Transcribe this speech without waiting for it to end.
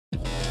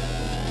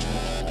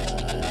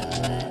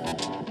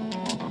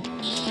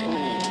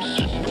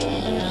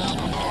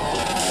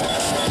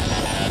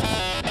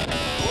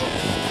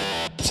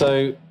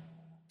So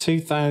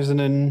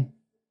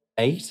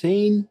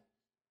 2018,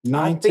 19?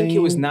 I think it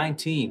was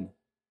 19.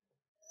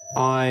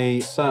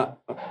 I sat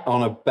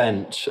on a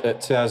bench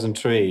at 2000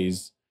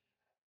 Trees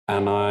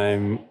and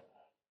I'm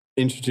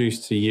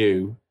introduced to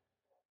you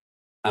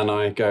and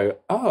I go,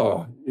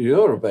 oh,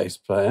 you're a bass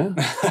player.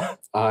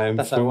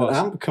 I'm from an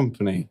amp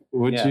company.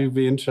 Would you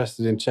be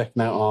interested in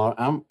checking out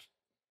our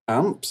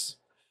amps?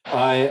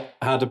 I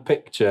had a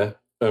picture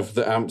of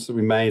the amps that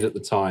we made at the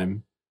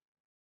time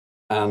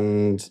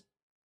and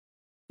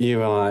you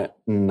were like,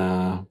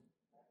 nah.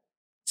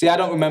 See, I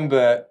don't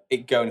remember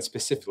it going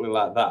specifically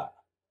like that.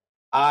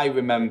 I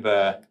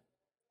remember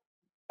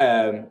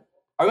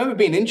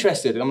being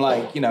interested. I'm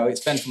like,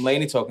 it's Fenn from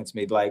Laney talking to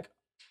me. Like,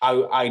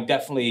 I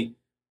definitely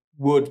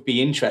would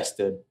be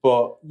interested.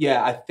 But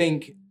yeah, I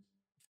think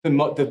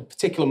the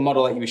particular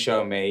model that you were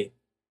showing me,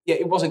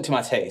 it wasn't to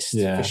my taste,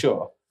 for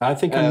sure. I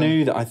think I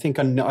knew that. I think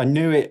I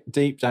knew it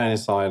deep down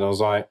inside. I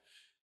was like,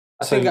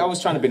 I think I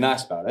was trying to be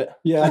nice about it.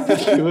 Yeah, I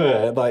think you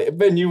were. Like,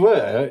 Ben, you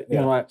were.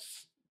 You're like,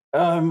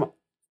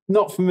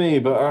 not for me,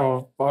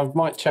 but I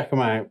might check them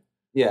out.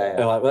 Yeah.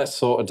 They're like, let's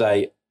sort a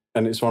date.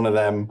 And it's one of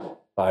them,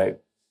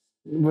 like,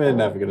 we're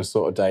never going to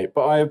sort a date,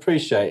 but I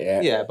appreciate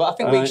it. Yeah, but I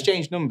think we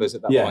exchanged numbers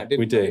at that point, didn't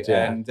we? Did,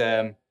 yeah. And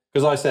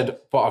because I said,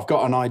 but I've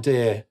got an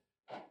idea,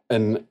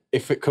 and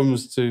if it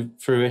comes to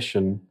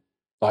fruition,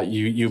 like,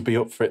 you'll be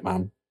up for it,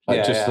 man.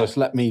 Like, just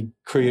let me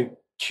curate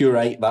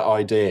that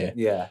idea.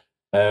 Yeah.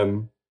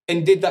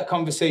 And did that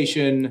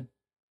conversation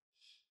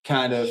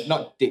kind of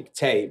not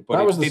dictate,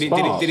 but did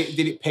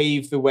it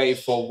pave the way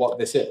for what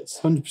this is?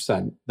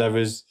 100%. There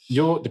was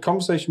the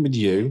conversation with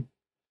you.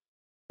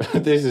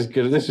 This is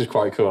good. This is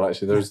quite cool,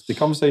 actually. There was the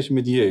conversation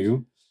with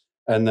you,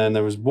 and then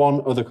there was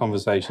one other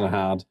conversation I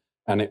had,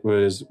 and it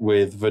was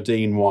with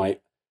Verdine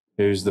White,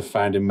 who's the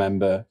founding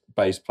member,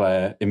 bass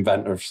player,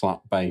 inventor of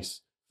slap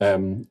bass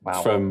from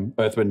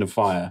Earth, Wind and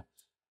Fire.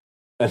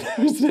 And it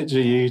was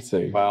literally you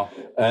two. Wow.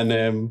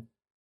 And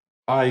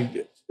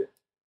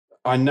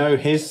I know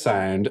his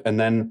sound, and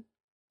then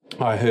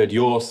I heard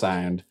your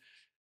sound,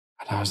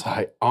 and I was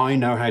like, I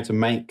know how to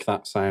make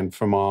that sound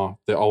from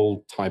the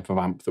old type of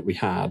amp that we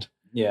had.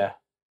 Yeah.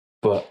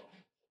 But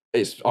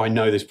I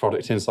know this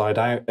product inside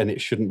out, and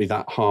it shouldn't be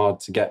that hard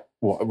to get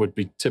what would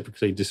be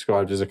typically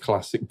described as a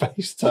classic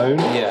bass tone.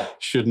 Yeah.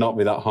 Should not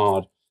be that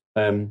hard.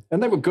 And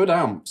they were good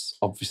amps,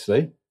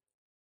 obviously.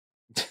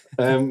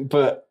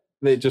 But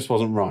it just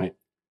wasn't right.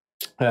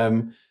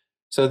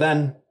 So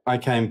then I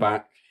came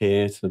back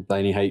here to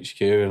Laney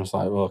HQ and I was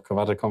like, look, I've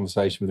had a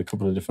conversation with a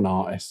couple of different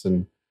artists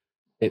and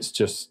it's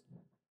just,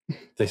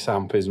 this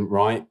amp isn't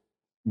right.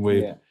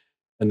 And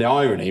the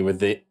irony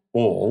with it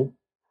all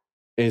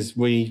is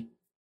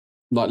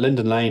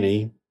Lyndon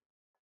Laney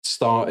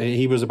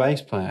he was a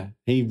bass player.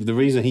 The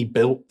reason he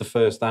built the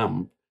first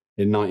amp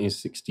in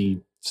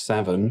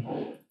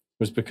 1967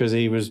 was because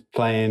he was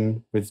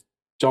playing with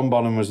John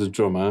Bonham was the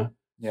drummer,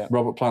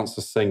 Robert Plant's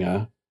the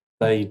singer.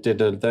 They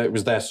it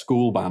was their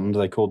school band.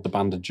 They called the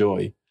Band of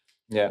Joy.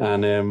 Yeah.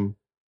 And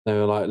they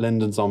were like,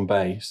 Lyndon's on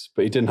bass,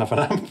 but he didn't have an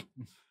amp.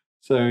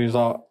 So he was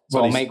like,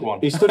 I'll make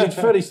one. He studied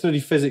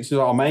physics. He was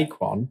like, I'll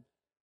make one.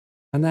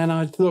 And then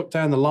I looked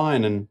down the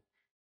line and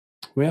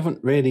we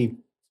haven't really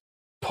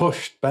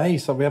pushed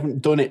bass. We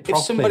haven't done it properly.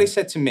 If somebody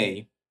said to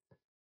me,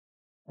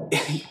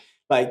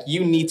 like,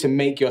 you need to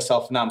make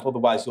yourself an amp,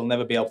 otherwise you'll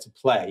never be able to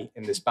play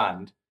in this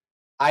band,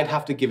 I'd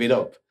have to give it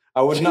up.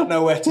 I would not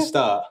know where to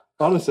start.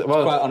 Honestly,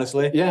 quite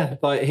honestly. Yeah,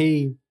 like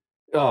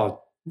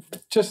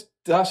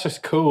that's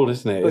just cool,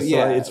 isn't it?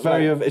 It's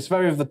very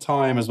of the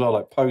time as well,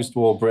 like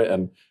post-war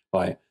Britain.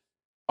 Like,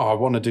 I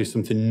want to do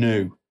something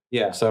new.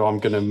 Yeah. So I'm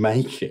going to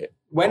make it.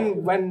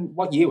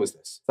 What year was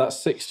this? That's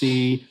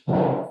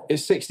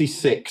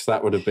 66,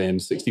 that would have been,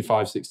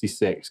 65,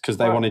 66, because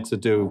they wanted to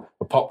do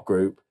a pop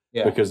group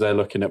because they're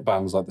looking at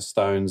bands like the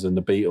Stones and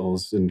the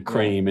Beatles and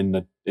Cream in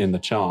the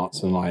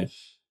charts and like,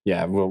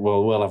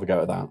 we'll have a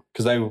go at that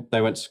because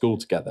they went to school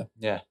together.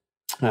 Yeah.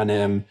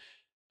 And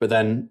but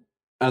then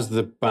as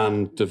the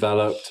band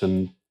developed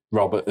and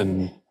Robert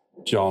and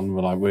John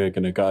were like, we're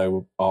going to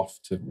go off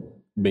to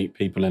meet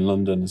people in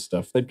London and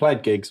stuff. They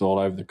played gigs all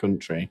over the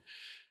country.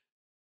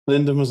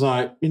 Lyndon was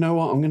like, you know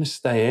what, I'm going to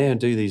stay here and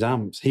do these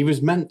amps. He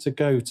was meant to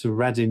go to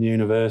Reading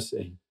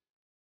University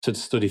to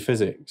study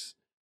physics.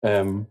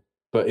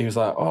 But he was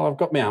like, oh, I've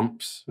got my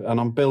amps and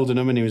I'm building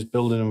them. And he was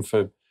building them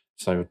for,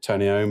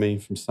 Tony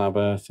Iommi from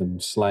Sabbath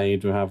and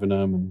Slade were having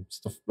them and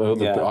stuff.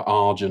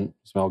 Argent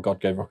as well,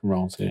 God Gave Rock and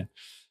Rolls here.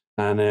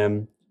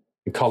 And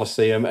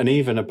Colosseum and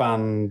even a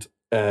band,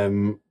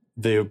 the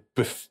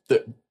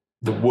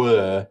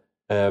Were,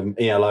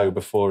 ELO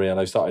before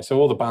ELO started. So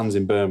all the bands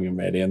in Birmingham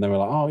really, and they were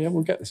like, oh yeah,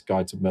 we'll get this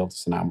guy to build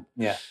us an amp.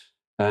 Yeah.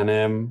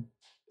 And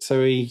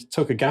so he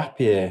took a gap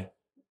year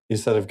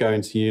instead of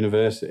going to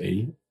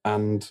university,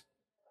 and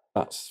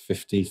that's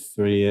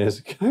 53 years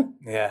ago.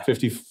 Yeah.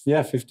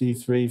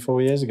 53,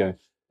 4 years ago.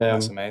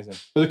 That's amazing.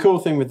 But the cool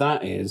thing with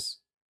that is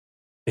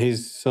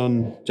his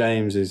son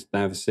James is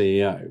now the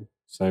CEO.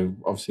 So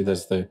obviously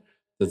there's the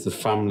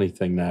family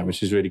thing there,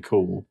 which is really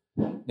cool.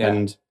 Yeah.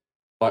 And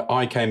like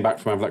I came back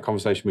from having that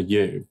conversation with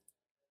you.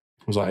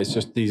 I was like, it's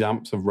just these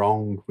amps are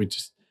wrong. We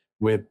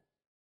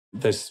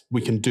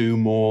can do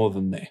more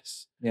than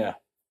this. Yeah.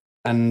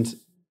 And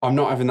I'm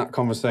not having that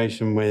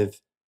conversation with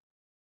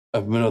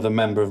another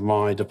member of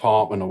my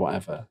department or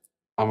whatever.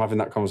 I'm having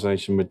that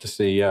conversation with the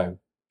CEO,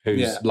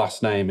 whose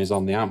last name is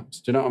on the amps.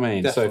 Do you know what I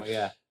mean?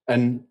 Definitely,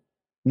 And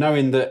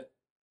knowing that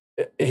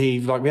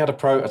we had a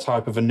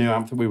prototype of a new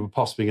amp that we were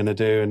possibly going to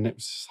do, and it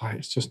was just like,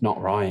 it's just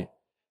not right.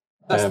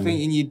 That's the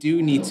thing, and you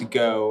do need to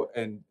go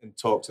and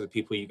talk to the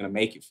people you're going to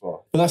make it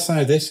for. But that's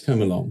how this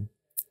came along.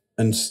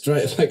 And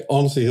straight, like,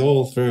 honestly,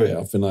 all through it,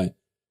 I've been like,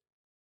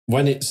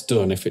 when it's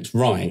done, if it's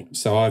right,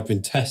 so I've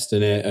been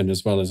testing it, and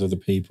as well as other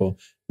people,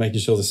 making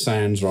sure the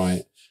sound's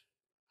right.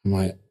 I'm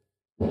like,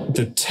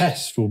 the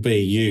test will be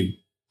you.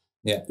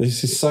 Yeah.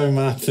 This is so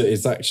mad that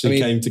it's actually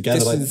came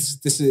together.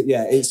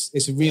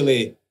 It's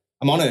really,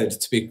 I'm honoured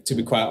to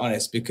be quite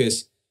honest,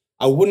 because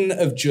I wouldn't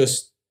have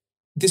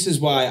this is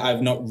why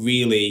I've not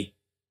really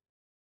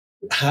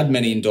had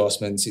many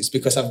endorsements. It's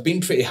because I've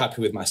been pretty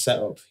happy with my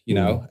setup, you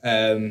know.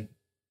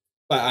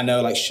 But I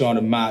know like Sean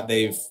and Matt,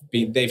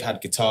 they've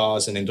had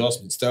guitars and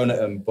endorsements thrown at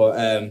them, but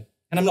and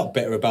I'm not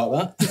bitter about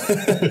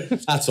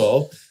that at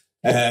all.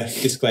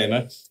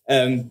 Disclaimer.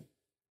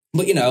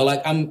 But you know,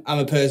 like I'm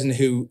a person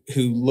who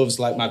loves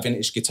like my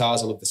vintage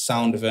guitars. I love the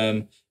sound of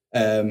them.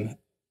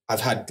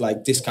 I've had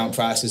like discount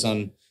prices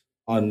on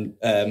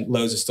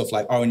loads of stuff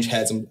like Orange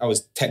heads. I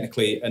was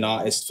technically an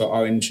artist for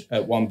Orange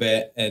at one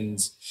bit, and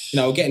you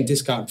know, getting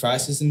discount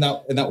prices, and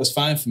that was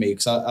fine for me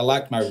because I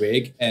liked my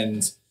rig,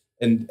 and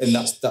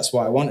that's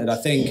what I wanted. I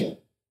think,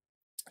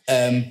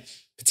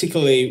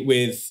 particularly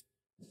with,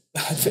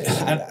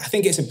 I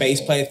think it's a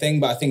bass player thing,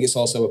 but I think it's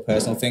also a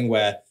personal thing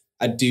where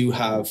I do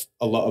have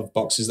a lot of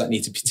boxes that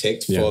need to be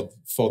ticked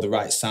for the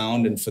right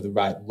sound and for the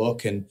right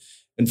look and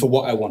for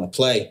what I want to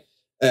play.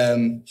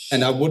 And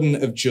I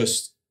wouldn't have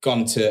just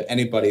gone to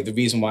anybody. The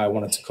reason why I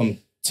wanted to come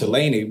to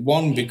Laney,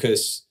 one,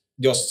 because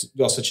you're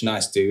such a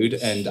nice dude,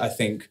 and I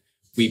think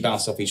we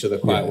bounce off each other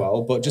quite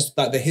well. But just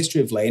like the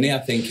history of Laney, I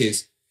think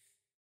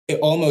it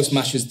almost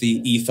matches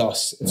the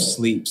ethos of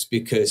Sleeps,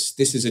 because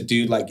this is a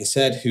dude, like you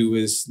said, who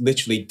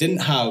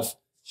didn't have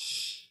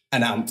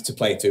an amp to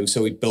play through,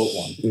 so we built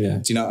one. Yeah.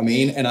 Do you know what I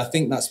mean? And I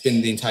think that's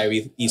been the entire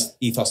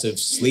ethos of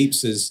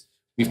Sleeps, as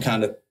we've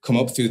kind of come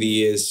up through the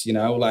years, you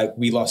know, like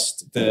we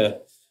lost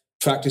the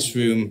practice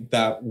room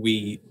that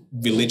we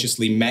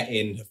religiously met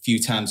in a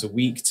few times a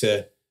week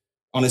to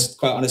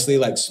quite honestly,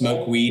 like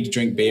smoke weed,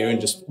 drink beer,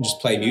 and just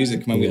play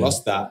music. And when we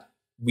lost that,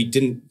 we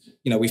didn't,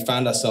 you know, we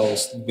found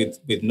ourselves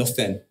with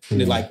nothing.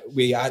 And like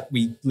we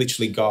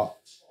literally got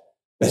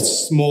a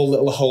small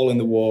little hole in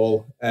the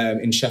wall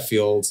in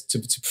Sheffield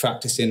to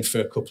practice in for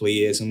a couple of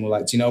years. And we're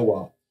like, do you know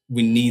what?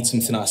 We need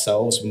something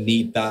ourselves. We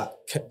need that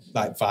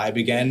like vibe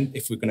again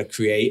if we're going to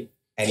create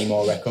any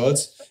more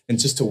records and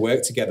just to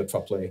work together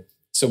properly.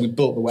 So we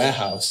built the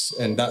warehouse,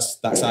 and that's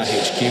our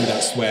HQ.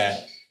 That's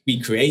where we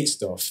create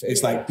stuff.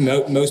 It's like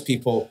most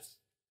people,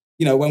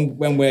 you know,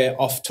 when we're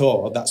off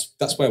tour,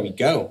 that's where we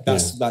go.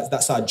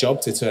 That's our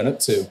job to turn up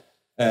to.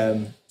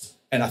 And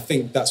I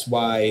think that's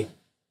why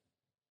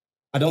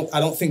I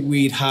don't think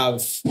we'd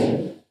have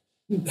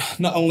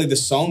not only the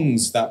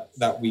songs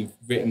that we've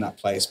written that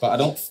place, but I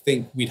don't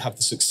think we'd have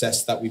the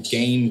success that we've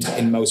gained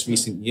in most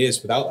recent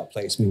years without that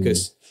place,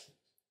 because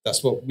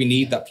that's what we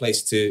need, that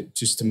place to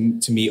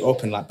meet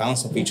up and like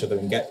bounce off each other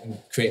and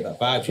create that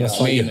vibe. That's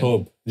like your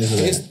hub, isn't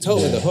it? It's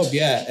totally the hub,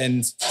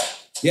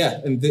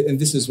 and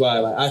this is why,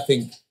 like, I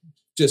think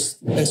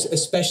just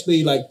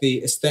especially like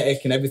the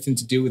aesthetic and everything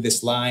to do with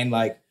this line,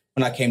 like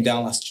when I came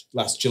down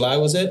last July,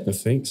 was it? I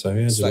think so,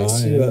 yeah. It's July,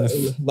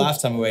 like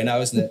lifetime away now,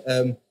 isn't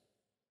it?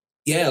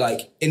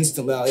 Like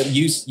instantly, like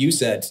you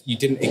said you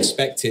didn't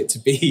expect it to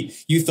be.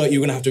 You thought you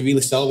were gonna have to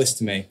really sell this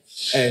to me,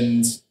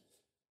 and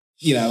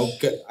you know,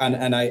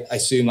 and I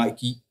assume like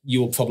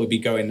you'll probably be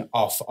going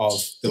off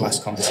of the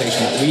last conversation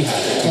that we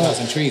had at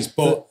 2000 Trees.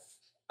 But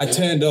I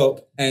turned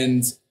up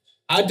and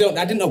I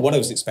didn't know what I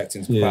was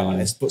expecting, to be quite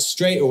honest. But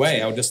straight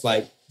away, I was just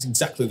like, it's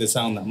exactly the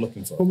sound that I'm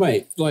looking for. Well,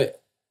 mate, like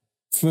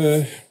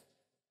for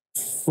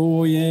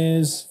 4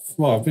 years,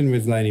 well, I've been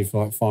with Laney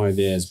for like 5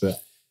 years,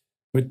 but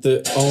with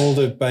all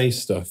the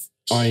bass stuff,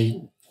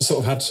 I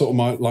sort of had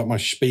my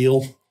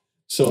spiel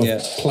sort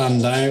of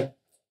planned out.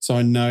 So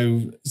I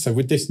know, so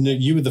with this new,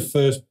 you were the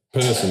first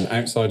person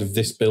outside of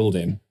this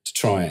building to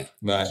try it.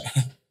 Right.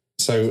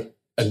 So,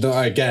 and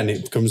again,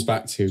 it comes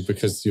back to,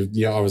 because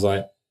I was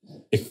like,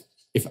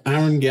 if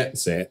Aaron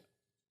gets it,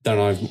 then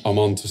I'm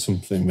onto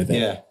something with it.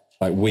 Yeah.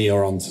 Like we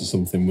are onto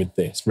something with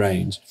this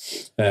range.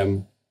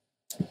 And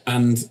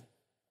I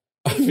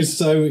was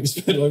so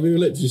excited. Like we were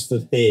literally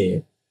stood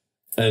here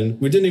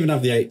and we didn't even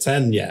have the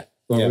 810 yet.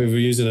 Like we were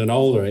using an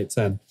older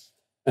 810.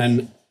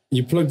 And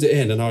you plugged it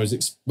in and I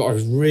was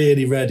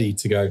really ready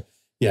to go.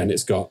 Yeah, and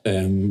it's got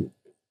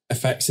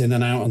effects in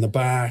and out on the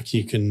back.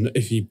 You can,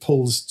 if you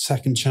pull the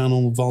second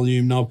channel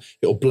volume knob,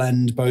 it'll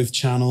blend both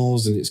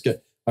channels, and it's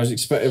good. I was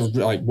expecting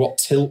like what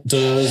tilt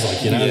does,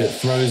 like, you know, it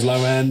throws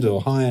low end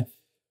or higher.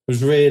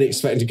 was really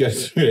expecting to go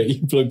through it.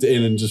 You plugged it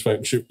in and just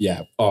went,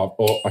 yeah,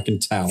 or I can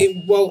tell.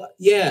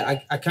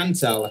 I can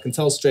tell. I can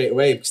tell straight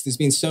away because there's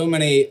been so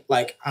many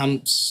like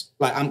amp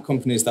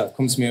companies that have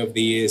come to me over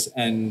the years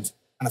and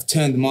I've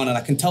turned them on and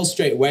I can tell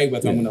straight away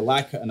whether I'm going to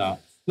like it or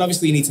not. And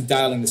obviously you need to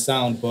dial in the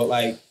sound, but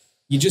like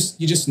you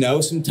just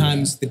know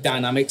sometimes the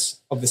dynamics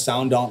of the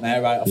sound aren't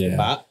there right off the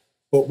bat.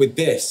 But with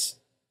this,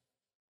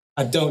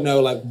 I don't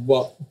know like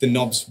what the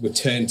knobs were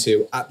turned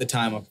to at the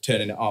time of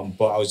turning it on,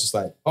 but I was just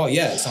like, oh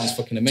yeah, it sounds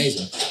fucking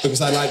amazing. Because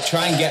I like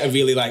try and get a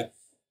really like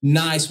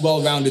nice,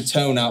 well-rounded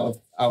tone out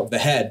of the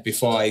head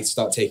before I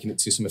start taking it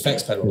to some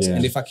effects pedals. Yeah.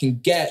 And if I can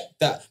get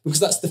that, because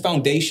that's the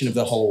foundation of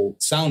the whole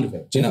sound of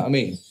it. Do you know what I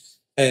mean?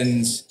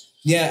 And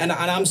yeah, and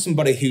I'm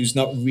somebody who's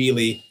not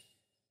really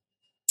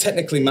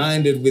technically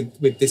minded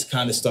with this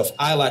kind of stuff.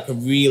 I like a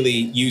really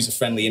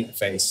user-friendly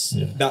interface.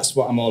 Yeah. That's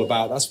what I'm all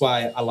about. That's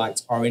why I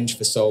liked Orange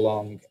for so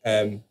long.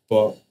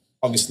 But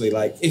obviously,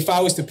 like, if I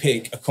was to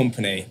pick a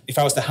company, if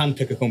I was to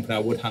handpick a company, I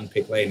would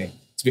handpick Laney,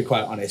 to be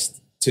quite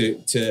honest,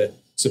 to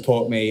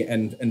support me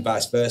and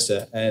vice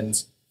versa.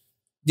 And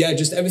yeah,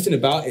 just everything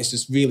about it is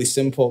just really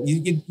simple.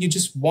 You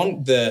just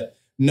want the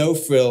no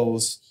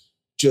frills,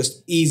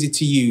 just easy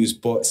to use,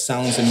 but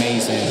sounds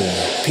amazing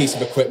piece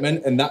of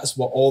equipment. And that's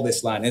what all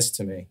this line is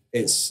to me.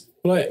 It's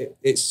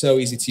so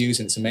easy to use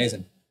and it's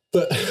amazing.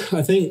 But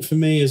I think for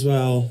me as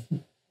well,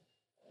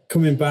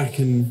 coming back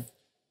and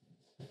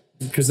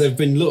because there have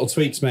been little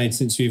tweaks made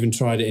since you even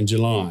tried it in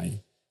July.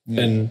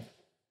 Yeah. And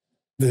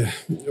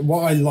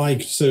what I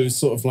liked, so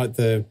sort of like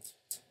the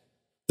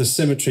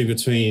symmetry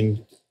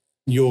between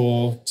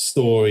your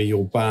story,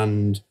 your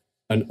band,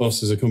 and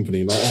us as a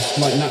company, like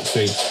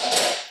naturally,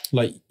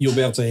 like you'll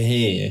be able to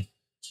hear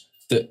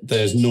that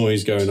there's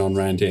noise going on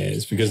around here.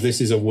 It's because this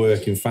is a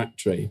working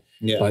factory.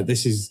 Yeah. Like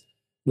this is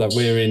like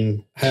we're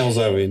in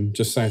Halesowen,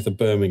 just south of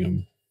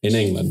Birmingham in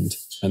England,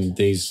 and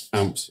these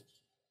amps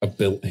are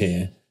built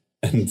here.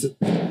 And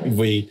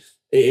it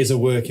is a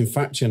working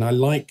factory. And I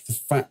like the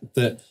fact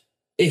that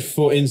if,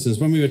 for instance,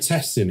 when we were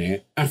testing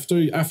it, after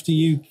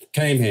you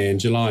came here in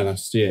July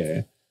last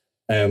year,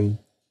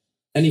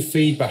 any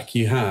feedback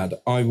you had,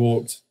 I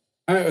walked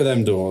out of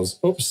them doors,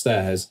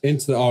 upstairs,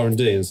 into the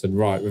R&D and said,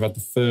 right, we've had the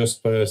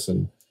first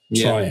person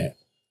try it.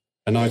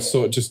 And I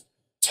sort of just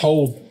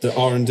told the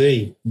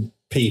R&D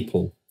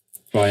people,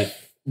 right,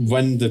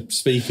 when the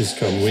speakers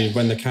come,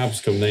 when the cabs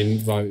come,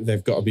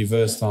 they've got to be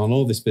versatile and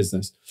all this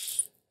business.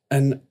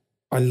 And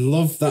I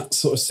love that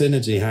sort of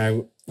synergy,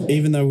 how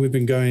even though we've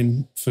been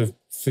going for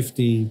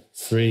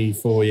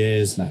 4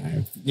 years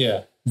now,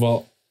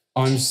 well,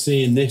 I'm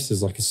seeing this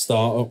as like a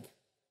startup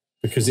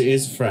because it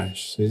is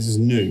fresh, this is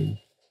new.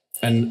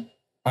 And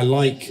I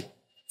like,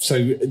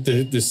 so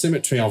the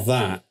symmetry of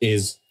that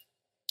is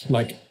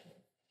like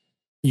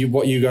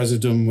what you guys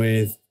have done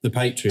with the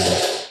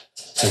Patreon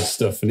and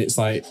stuff. And it's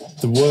like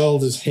the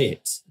world has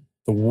hit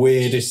the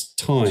weirdest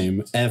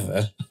time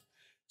ever.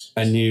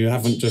 And you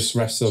haven't just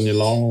rested on your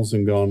laurels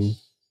and gone,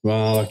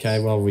 well, okay,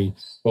 we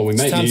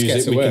make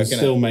music, we can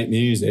still make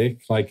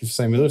music. Like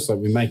same with us, like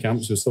we make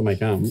amps, we'll still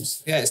make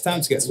amps. Yeah, it's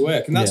time to get to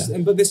work.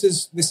 And but this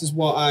is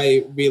what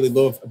I really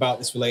love about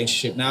this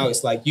relationship now.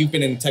 It's like you've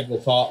been an integral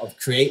part of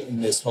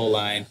creating this whole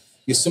line.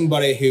 You're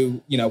somebody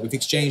who, we've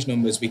exchanged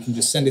numbers, we can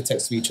just send a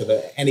text to each other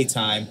at any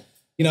time.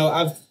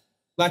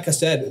 Like I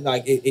said,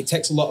 like it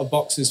takes a lot of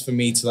boxes for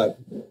me to like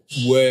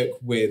work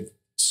with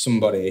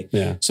somebody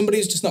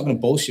who's just not going to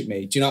bullshit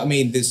me. Do you know what I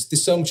mean?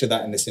 There's so much of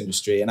that in this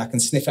industry and I can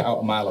sniff it out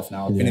a mile off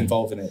now. I've been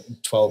involved in it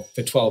for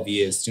 12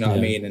 years. Do you know what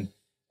I mean?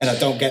 And I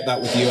don't get that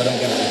with you. I don't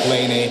get that with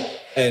Laney.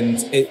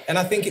 And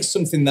I think it's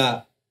something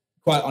that,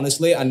 quite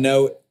honestly, I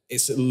know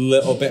it's a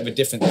little bit of a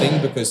different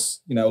thing because,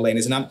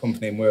 Laney's an amp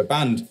company and we're a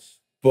band,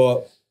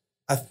 but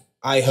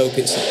I hope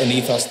it's an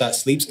ethos that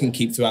Sleeps can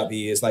keep throughout the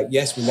years. Like,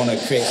 yes, we want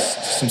to create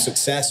some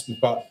success. We've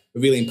got a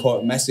really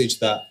important message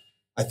that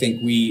I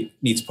think we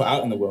need to put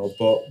out in the world,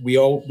 but we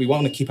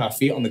want to keep our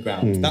feet on the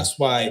ground. That's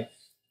why,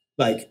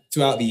 like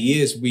throughout the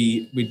years,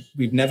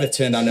 we've never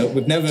turned our nose.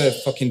 We've never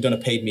fucking done a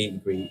paid meet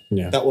and greet.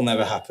 Yeah. That will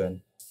never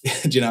happen.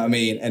 Do you know what I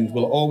mean? And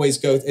we'll always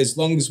go as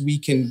long as we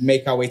can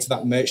make our way to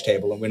that merch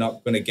table, and we're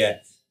not going to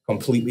get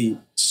completely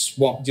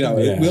swamped.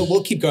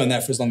 We'll keep going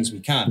there for as long as we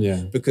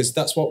can, because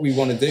that's what we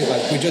want to do.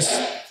 Like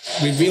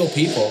we're real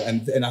people,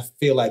 and I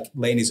feel like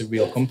Laney's a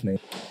real company.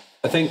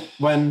 I think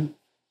when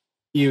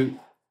you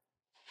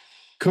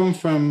come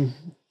from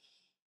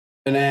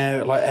an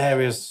area like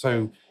areas,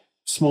 so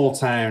small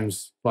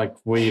towns like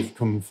we've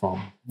come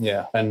from.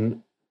 Yeah.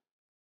 And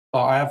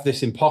I have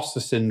this imposter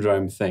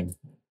syndrome thing.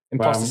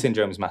 Imposter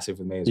syndrome is massive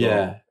with me as well.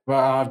 Yeah.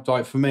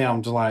 Well, for me,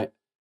 I'm just like,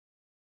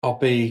 I'll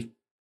be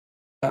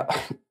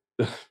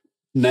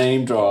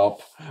name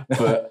drop,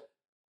 but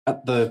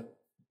at the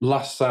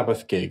last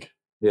Sabbath gig,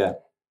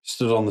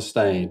 stood on the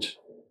stage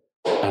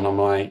and I'm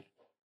like,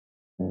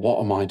 what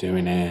am I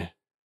doing here?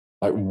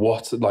 Like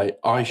what? Like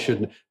I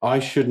should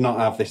not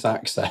have this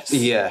access.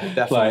 Yeah,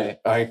 definitely.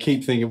 Like I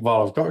keep thinking,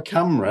 well, I've got a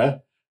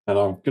camera, and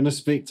I'm going to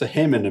speak to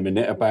him in a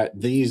minute about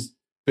these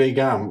big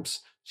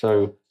amps.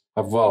 So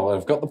I've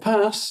got the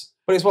pass.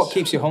 But it's what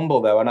keeps you humble,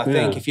 though. And I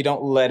think if you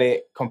don't let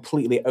it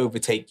completely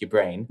overtake your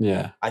brain,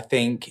 I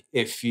think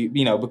if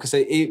you know, because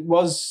it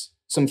was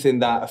something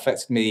that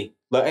affected me.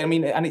 I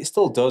mean, and it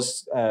still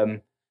does to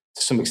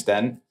some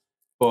extent,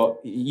 but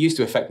it used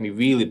to affect me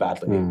really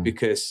badly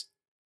because,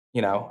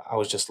 you know, I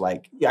was just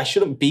like, I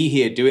shouldn't be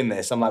here doing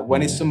this. I'm like,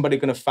 when is somebody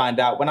going to find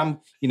out? When I'm,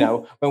 you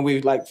know, when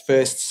we like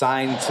first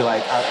signed to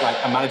like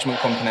a management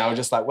company, I was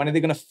just like, when are they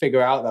going to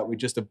figure out that we're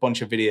just a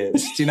bunch of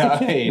idiots? Do you know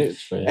what I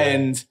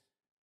mean?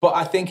 But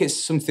I think it's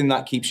something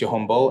that keeps you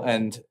humble.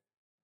 And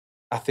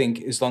I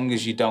think as long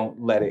as you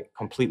don't let it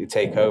completely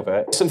take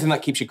over, it's something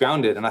that keeps you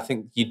grounded. And I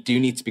think you do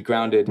need to be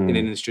grounded in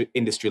an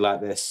industry like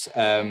this.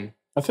 I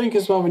think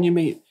as well, when you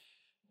meet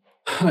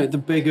like the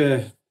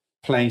bigger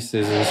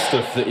places and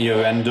stuff that you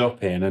end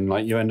up in, and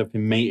like you end up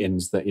in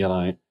meetings that you're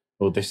like,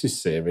 oh, this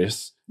is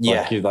serious.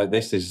 Like, you like,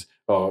 this is,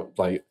 or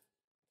like,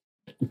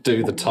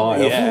 do the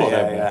time or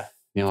whatever.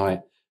 You're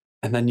like,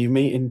 and then you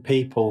meet in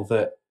people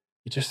that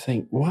you just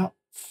think, what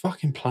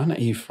fucking planet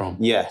are you from?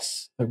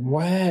 Yes. Like,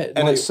 where?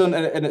 And,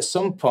 like, at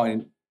some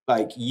point,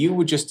 like, you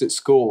were just at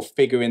school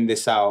figuring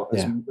this out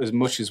as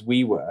much as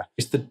we were.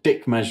 It's the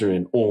dick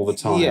measuring all the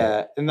time.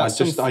 Yeah. And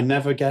that's I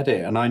never get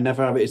it. And I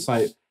never have it. It's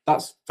like,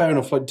 that's fair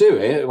enough. Like, do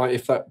it. Like,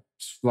 if that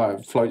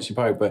like floats your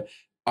boat, but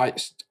I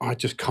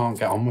just can't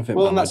get on with it.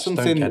 Well, and that's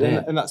something,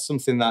 and that's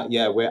something that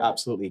we're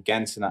absolutely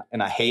against,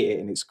 and I hate it,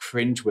 and it's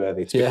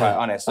cringeworthy, to be quite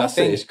honest. I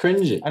think it's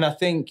cringy, and I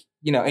think,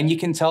 you know, and you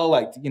can tell,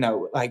 like, you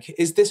know, like,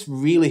 is this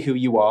really who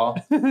you are?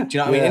 Do you know what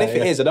I mean? And if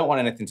it is, I don't want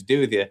anything to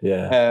do with you.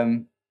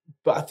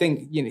 But I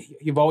think, you know,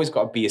 you've always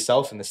got to be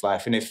yourself in this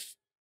life, and if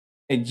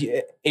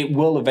it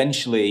will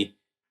eventually,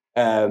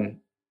 it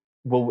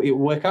will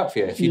work out for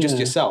you. If you're just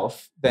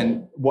yourself,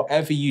 then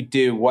whatever you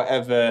do,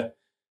 whatever.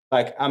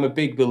 Like, I'm a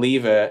big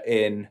believer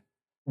in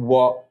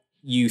what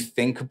you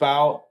think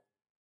about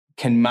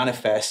can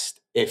manifest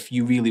if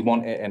you really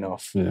want it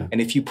enough. And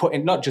if you put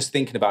in, not just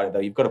thinking about it though,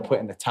 you've got to put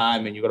in the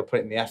time and you've got to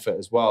put in the effort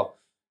as well.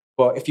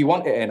 But if you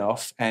want it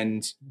enough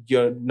and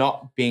you're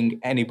not being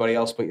anybody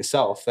else but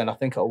yourself, then I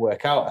think it'll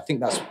work out. I think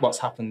that's what's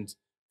happened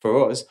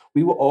for us.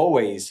 We were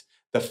always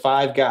the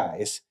 5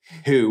 guys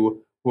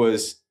who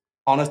was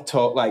on a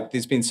tour. Like,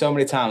 there's been so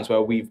many times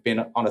where we've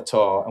been on a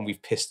tour and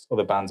we've pissed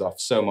other bands off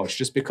so much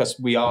just because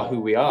we are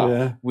who we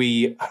are.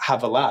 We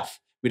have a laugh.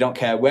 We don't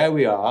care where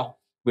we are.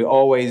 We're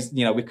always,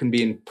 you know, we can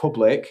be in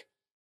public,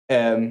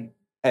 and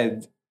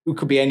we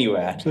could be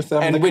anywhere.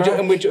 And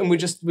we're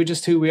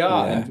just who we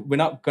are. And we're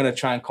not going to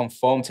try and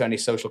conform to any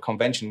social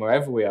convention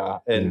wherever we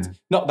are. And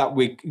not that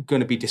we're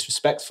going to be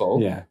disrespectful.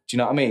 Do you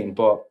know what I mean?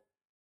 But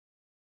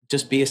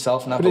just be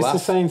yourself and have a laugh. But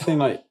it's the same thing,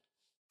 like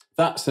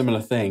that similar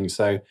thing.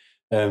 So,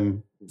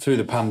 through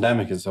the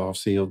pandemic, as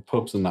obviously all the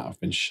pubs and that have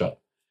been shut,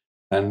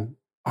 and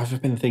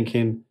I've been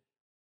thinking,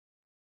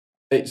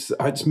 it's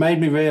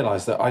made me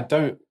realise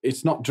that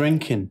it's not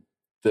drinking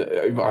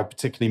that I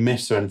particularly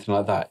miss or anything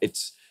like that.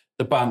 It's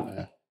the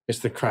banter, it's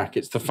the crack,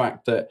 it's the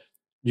fact that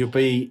you'll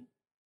be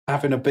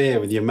having a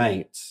beer with your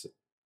mates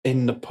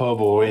in the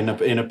pub or in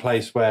a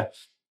place where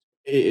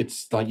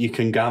it's like you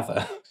can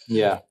gather,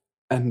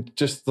 and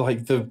just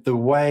like the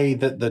way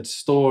that the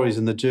stories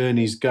and the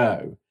journeys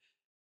go.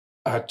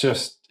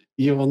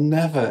 You will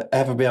never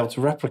ever be able to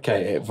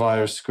replicate it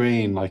via a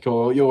screen, like,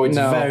 or it's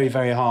very,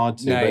 very hard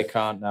to. No, you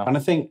can't. No. And I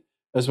think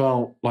as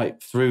well,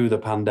 like through the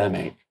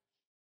pandemic,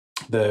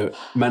 the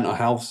mental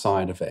health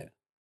side of it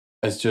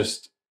has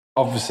just,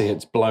 obviously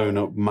it's blown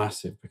up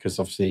massive because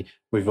obviously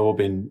we've all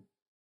been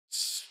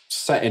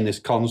set in this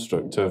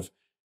construct of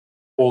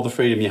all the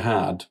freedom you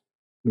had.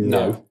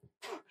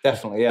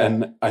 Definitely,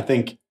 And I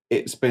think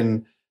it's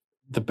been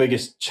the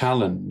biggest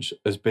challenge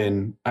has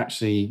been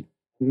actually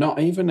not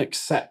even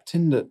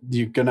accepting that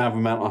you're going to have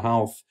mental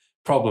health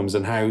problems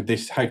and how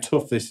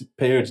tough this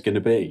period is going to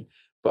be.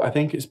 But I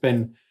think it's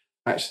been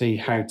actually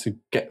how to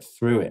get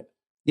through it.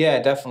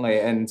 Yeah, definitely.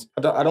 And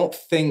I don't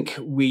think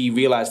we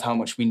realized how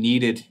much we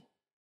needed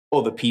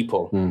other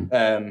people.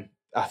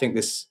 I think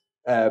this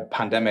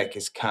pandemic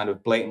has kind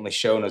of blatantly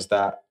shown us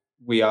that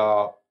we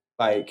are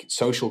like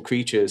social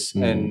creatures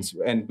and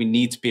we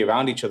need to be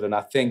around each other. And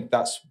I think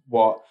that's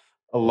what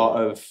a lot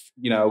of,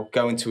 you know,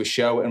 going to a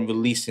show and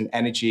releasing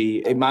energy.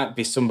 It might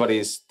be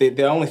somebody's,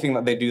 the only thing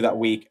that they do that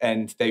week,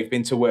 and they've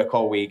been to work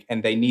all week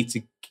and they need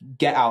to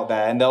get out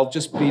there, and they'll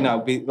just be, you know,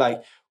 be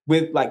like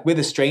with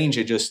a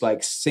stranger, just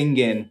like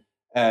singing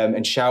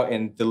and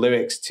shouting the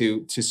lyrics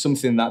to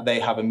something that they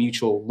have a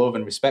mutual love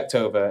and respect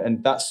over.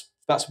 And that's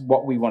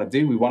what we want to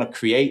do. We want to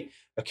create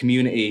a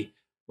community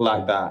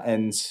like that,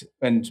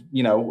 and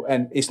you know,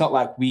 and it's not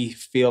like we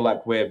feel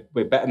like we're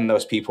better than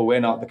those people. We're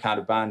not the kind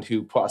of band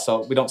who put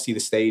ourselves, we don't see the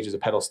stage as a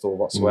pedestal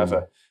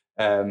whatsoever.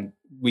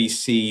 We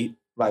see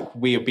like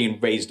we are being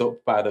raised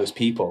up by those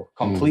people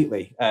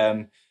completely.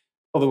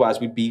 Otherwise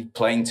we'd be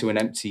playing to an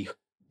empty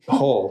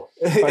hall.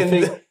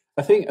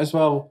 I think as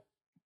well,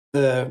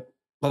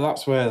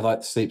 that's where like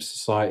the Sleep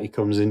Society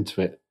comes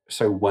into it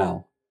so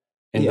well,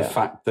 in the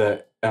fact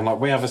that, and like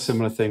we have a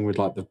similar thing with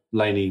like the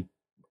Laney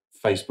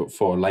Facebook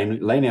forum,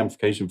 Laney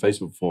Amplification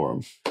Facebook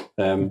forum,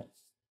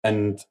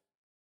 and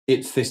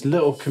it's this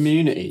little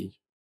community,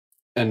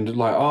 and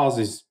like ours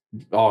is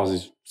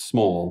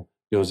small,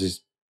 yours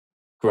is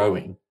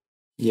growing.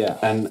 Yeah.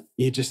 And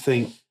you just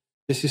think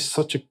this is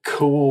such a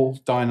cool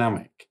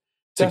dynamic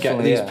to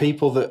Definitely, get these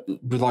people that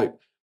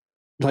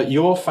like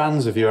you're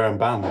fans of your own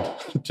band.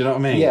 Do you know what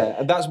I mean?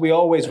 Yeah, we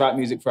always write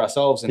music for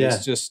ourselves, and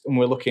it's just, and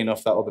we're lucky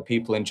enough that other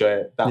people enjoy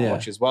it that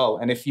much as well.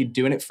 And if you're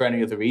doing it for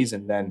any other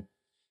reason, then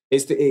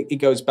it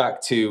goes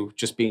back to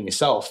just being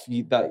yourself.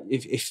 That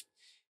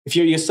if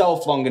you're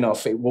yourself long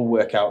enough, it will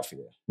work out for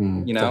you.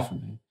 You know.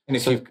 Definitely. And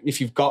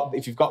if you've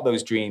got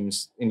those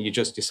dreams and you're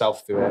just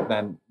yourself through it,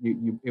 then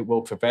it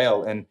will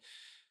prevail. And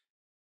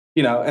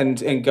you know,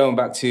 and going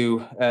back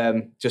to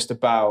just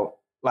about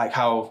like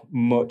how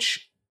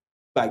much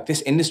like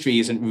this industry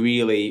isn't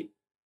really,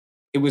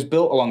 it was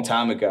built a long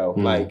time ago.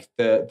 Like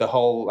the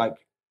whole like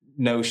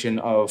notion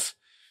of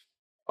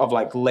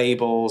like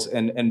labels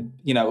and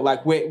you know,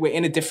 like we're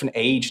in a different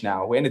age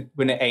now. We're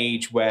in an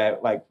age where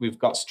like we've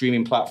got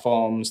streaming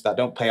platforms that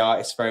don't pay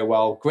artists very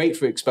well. Great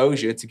for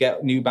exposure to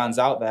get new bands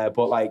out there,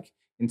 but like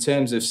in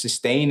terms of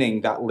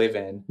sustaining that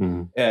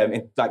living,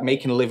 like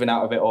making a living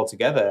out of it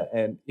altogether.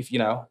 And if you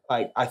know,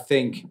 like I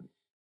think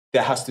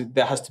there has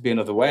to be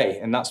another way,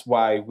 and that's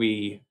why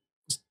we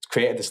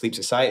created the Sleep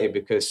Society,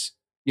 because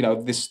you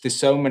know there's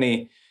so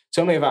many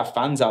of our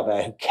fans out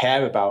there who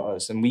care about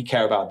us, and we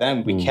care about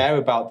them. We care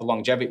about the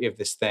longevity of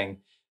this thing,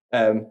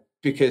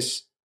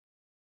 because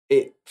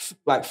it,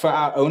 like, for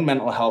our own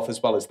mental health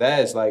as well as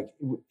theirs. Like,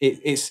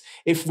 it's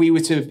if we were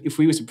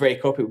to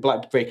break up, it would be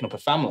like breaking up a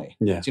family.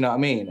 Yeah. Do you know what I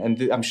mean?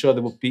 And I'm sure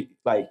there would be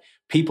like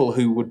people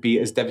who would be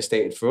as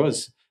devastated for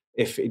us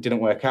if it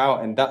didn't work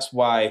out. And that's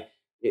why,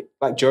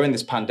 like during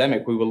this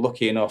pandemic, we were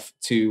lucky enough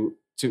to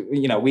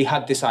you know, we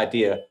had this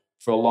idea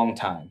for a long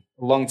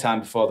time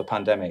before the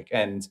pandemic,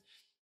 and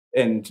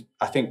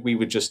I think we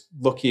were just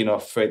lucky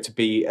enough for it to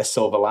be a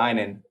silver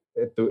lining,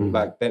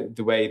 like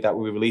the way that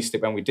we released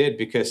it when we did,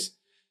 because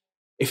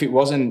if it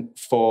wasn't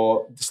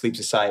for the Sleep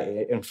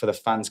Society and for the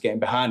fans getting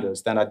behind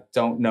us, then I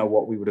don't know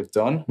what we would have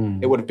done.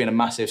 It would have been a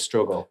massive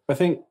struggle. I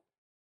think,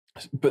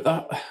 but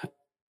that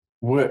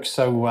works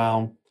so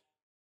well.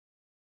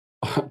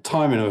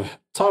 Timing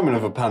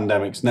of a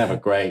pandemic's never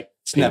great.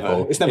 It's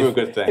never a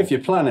good thing. If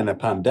you're planning a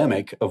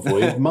pandemic,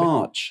 avoid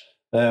March.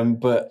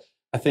 But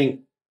I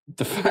think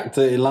the fact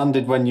that it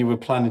landed when you were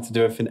planning to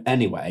do everything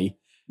anyway,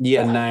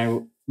 and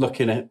now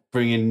looking at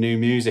bringing new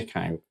music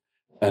out,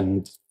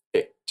 and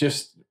it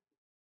just,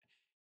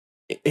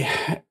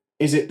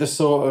 is it the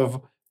sort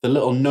of the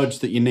little nudge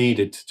that you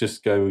needed to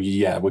just go,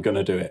 yeah, we're going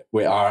to do it.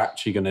 We are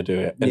actually going to do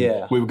it.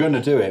 And we were going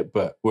to do it,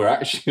 but we're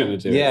actually going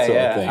to do it. Sort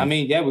of thing. I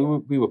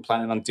mean, we were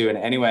planning on doing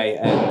it anyway,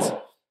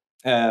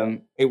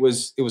 and it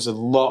was a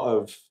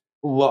lot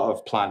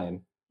of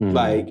planning,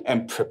 like,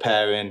 and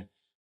preparing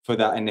for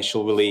that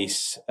initial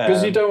release,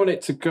 because you don't want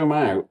it to come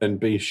out and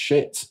be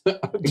shit.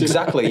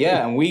 Exactly,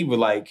 yeah. And we were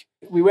like,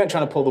 we weren't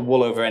trying to pull the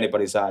wool over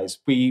anybody's eyes.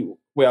 We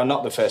are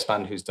not the first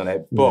band who's done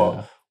it,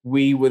 but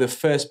we were the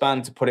first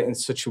band to put it in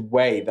such a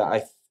way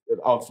that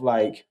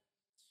like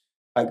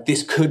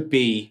this could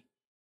be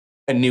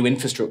a new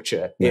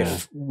infrastructure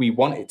if we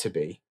want it to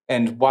be.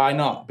 And why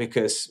not?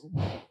 Because,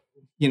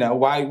 you know,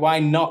 why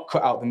not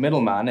cut out the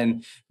middleman?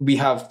 And we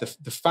have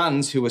the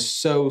fans who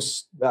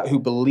are who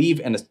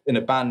believe in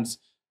a band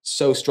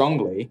so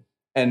strongly,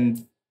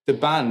 and the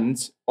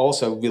band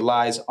also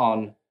relies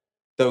on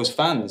those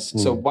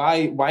fans. So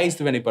why is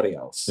there anybody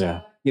else?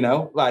 Yeah. You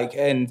know, like,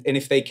 and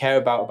if they care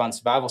about a band's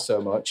survival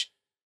so much,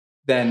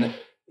 then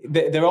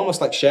they're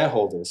almost like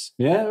shareholders.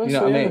 Yeah. You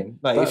know what I mean?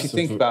 Like, if you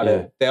think about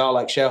it, they are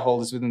like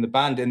shareholders within the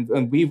band.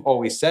 And we've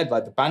always said,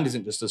 like, the band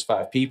isn't just us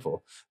 5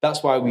 people.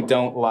 That's why we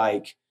don't,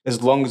 like,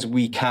 as long as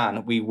we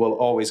can, we will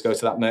always go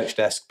to that merch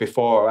desk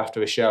before or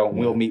after a show, and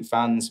we'll meet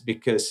fans,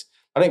 because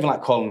I don't even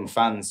like calling them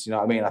fans. You know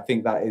what I mean? I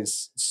think that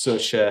is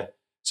such a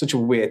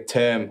weird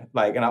term.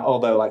 Like, and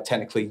although, like,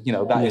 technically, you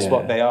know, that is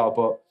what they are,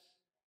 but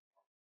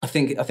I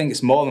think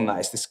it's more than that.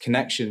 It's this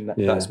connection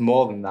that's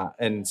more than that,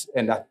 and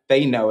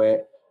they know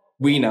it,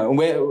 we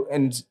know,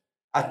 and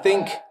I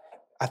think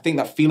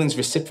that feeling's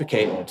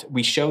reciprocated.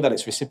 We show that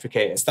it's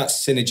reciprocated. It's that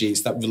synergy.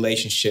 It's that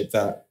relationship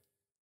that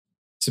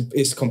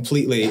it's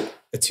completely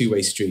a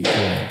two-way street.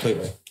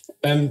 Completely.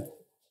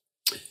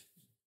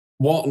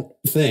 One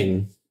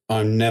thing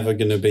I'm never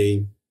going to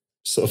be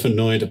sort of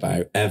annoyed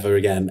about ever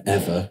again,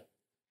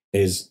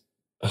 is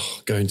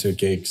going to a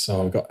gig.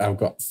 So I've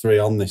got 3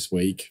 on this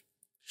week.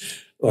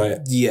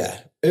 Like,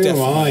 who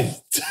am I?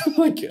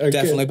 Like, okay.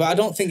 Definitely, but I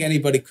don't think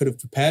anybody could have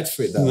prepared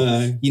for it though.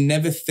 No. You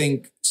never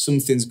think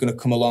something's going to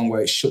come along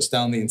where it shuts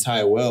down the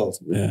entire world.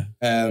 Yeah.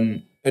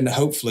 And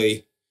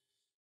hopefully,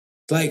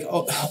 like,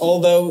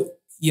 although,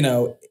 you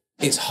know,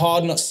 it's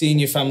hard not seeing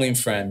your family and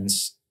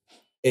friends.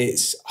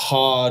 It's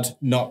hard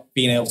not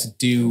being able to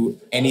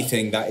do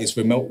anything that is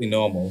remotely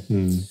normal.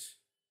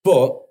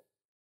 But,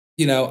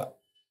 you know,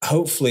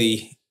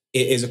 hopefully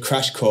it is a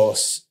crash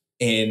course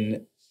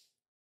in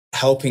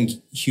helping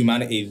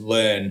humanity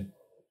learn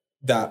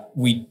that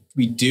we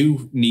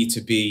do need to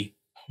be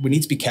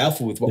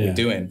careful with what we're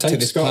doing to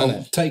this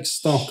planet. Take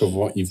stock of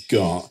what you've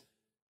got,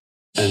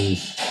 and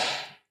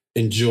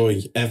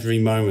enjoy every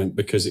moment,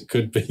 because it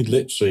could be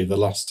literally the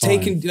last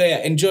time.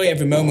 Enjoy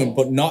every moment,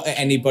 but not at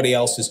anybody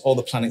else's or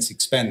the planet's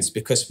expense,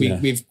 because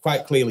we've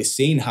quite clearly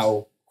seen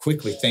how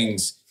quickly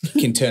things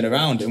can turn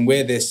around. And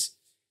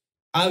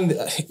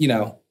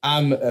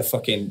I'm a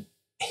fucking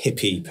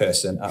hippie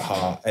person at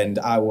heart, and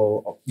I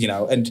will,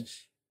 and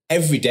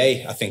every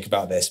day I think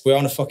about this. We're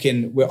on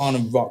a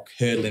rock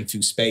hurtling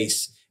through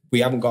space. We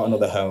haven't got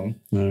another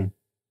home. No.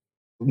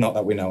 Not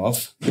that we know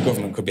of. The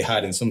government could be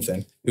hiding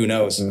something. Who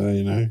knows?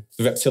 The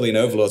reptilian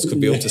overlords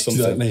could be up to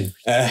something. Exactly.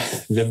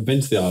 Have you ever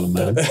been to the Isle of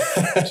Man?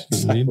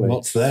 Exactly.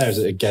 What's there? Is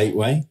it a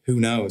gateway?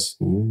 Who knows?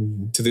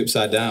 Ooh. To the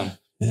upside down,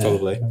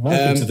 probably.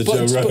 Welcome to the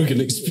Joe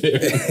Rogan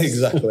experience.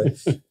 Exactly.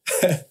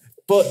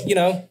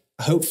 But,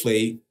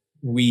 hopefully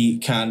we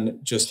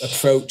can just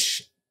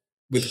approach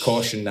with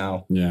caution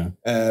now. Yeah.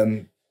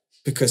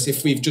 Because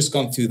if we've just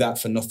gone through that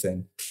for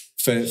nothing,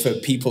 for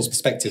people's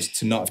perspectives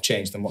to not have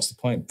changed, then what's the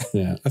point?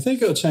 Yeah, I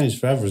think it'll change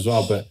forever as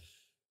well. But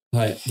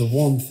like the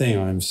one thing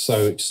I'm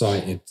so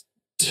excited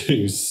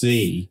to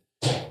see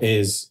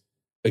is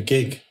a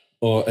gig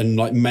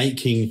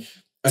making.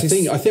 I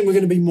think we're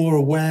going to be more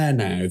aware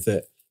now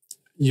that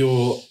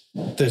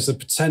there's a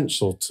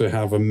potential to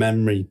have a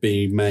memory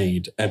being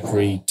made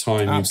every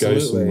time you go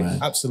somewhere.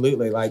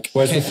 Absolutely.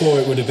 Whereas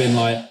before it would have been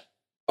like,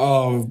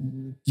 oh,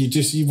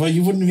 you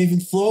wouldn't have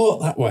even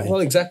thought that way. Well,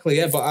 exactly.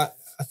 Yeah, but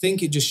I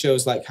think it just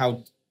shows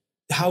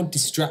how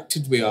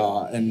distracted we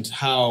are, and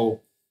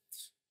how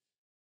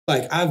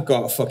I've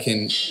got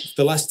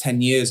the last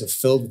 10 years are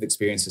filled with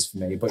experiences for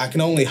me, but I can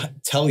only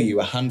tell you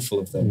a handful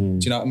of them.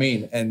 Do you know what I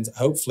mean? And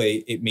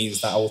hopefully it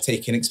means that I will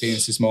take in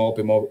experiences more,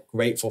 be more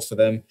grateful for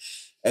them.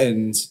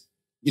 And,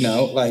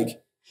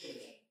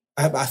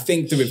 I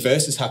think the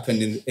reverse has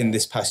happened in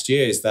this past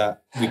year, is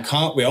that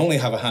we only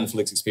have a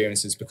handful of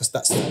experiences because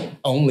that's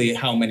only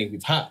how many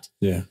we've had.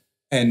 Yeah.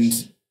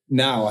 And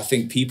now I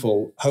think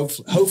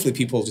hopefully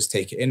people just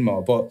take it in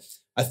more. But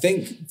I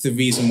think the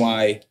reason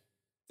why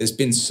there's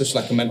been such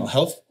a mental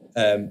health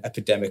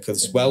epidemic,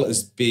 as well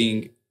as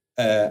being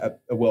a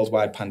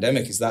worldwide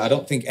pandemic, is that I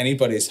don't think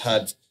anybody's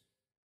had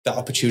that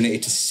opportunity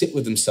to sit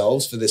with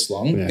themselves for this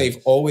long. Yeah.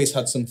 They've always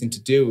had something to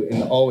do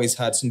and always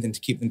had something to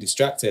keep them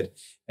distracted.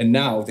 And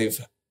now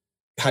they've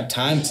had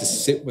time to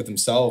sit with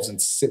themselves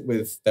and sit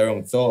with their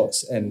own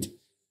thoughts. And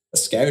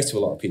that's scary to a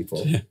lot of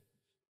people. Yeah,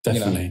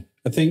 definitely.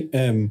 I think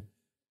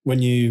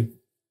when you,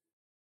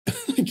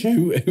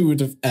 who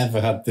would have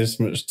ever had this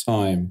much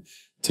time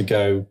to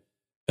go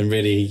and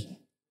really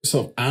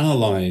sort of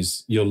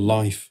analyze your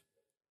life?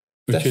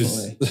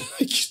 Because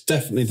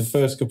definitely the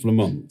first couple of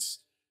months,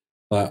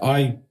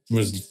 I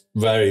was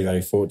very,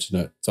 very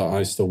fortunate that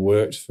I still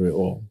worked through it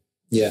all.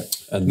 Yeah,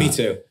 me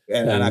too.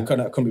 And I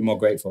couldn't be more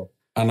grateful.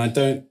 And I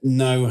don't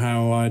know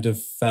how I'd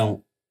have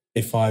felt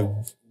if I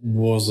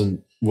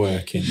wasn't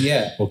working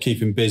or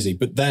keeping busy.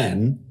 But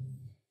then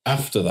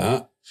after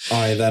that,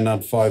 I then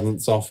had 5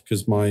 months off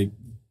because my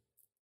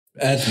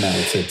head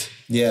melted.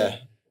 Yeah.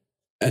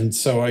 And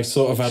so I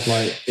sort of had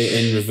it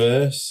in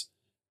reverse.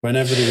 When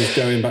everybody was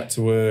going back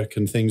to work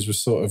and things were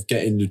sort of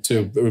getting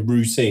to a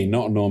routine,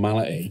 not a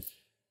normality,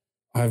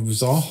 I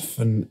was off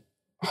and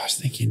I was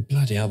thinking,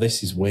 bloody hell,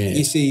 this is weird.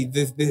 You see,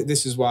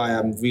 this is why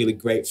I'm really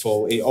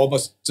grateful. It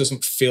almost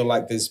doesn't feel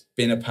like there's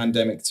been a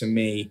pandemic to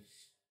me,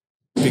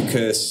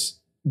 because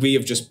we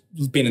have just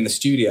been in the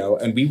studio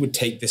and we would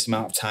take this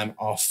amount of time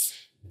off,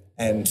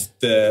 and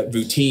the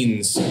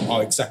routines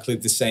are exactly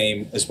the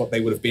same as what they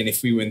would have been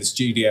if we were in the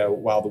studio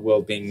while the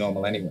world being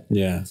normal anyway.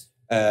 Yeah.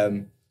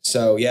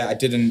 So yeah, I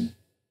didn't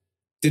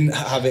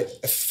have it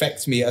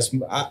affect me as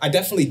I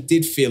definitely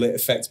did feel it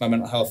affect my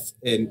mental health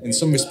in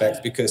some respects,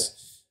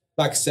 because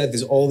like I said,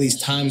 there's all these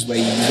times where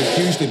you would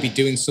usually be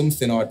doing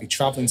something, or I'd be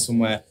traveling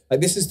somewhere.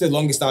 This is the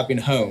longest I've been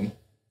home,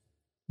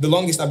 the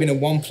longest I've been in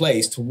one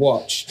place to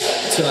watch,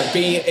 to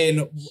be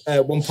in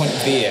one point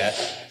of the year,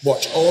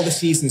 watch all the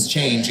seasons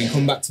change and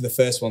come back to the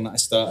first one that I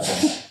started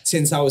in,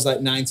 since I was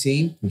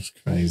 19. That's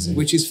crazy.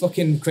 Which is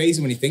fucking crazy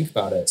when you think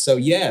about it. So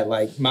yeah,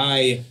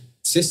 my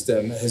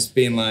system has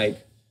been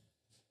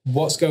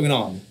what's going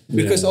on?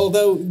 Because your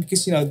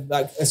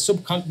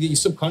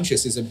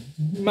subconscious is a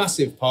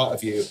massive part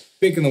of you,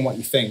 bigger than what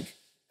you think.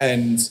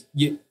 And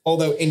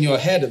although in your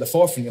head at the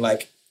forefront, you're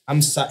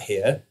I'm sat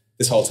here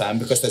this whole time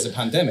because there's a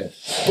pandemic.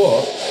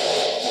 But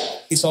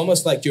it's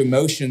almost like your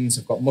emotions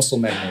have got muscle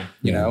memory,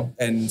 you know?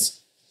 And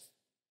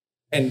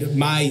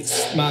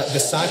the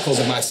cycles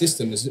of my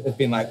system have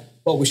been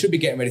well, we should be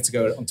getting ready to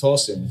go on tour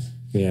soon.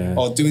 Yeah.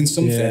 Or doing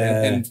something,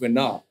 and we're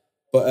not.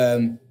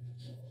 But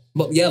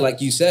yeah,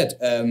 like you said,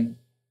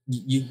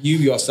 you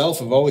yourself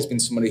have always been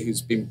somebody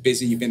who's been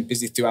busy. You've been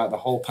busy throughout the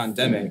whole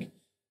pandemic.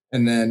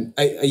 And then,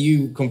 are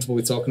you comfortable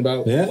with talking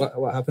about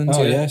what happened?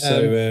 Oh yeah.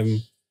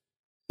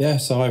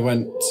 So I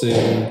went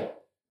did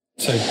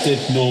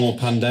normal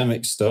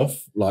pandemic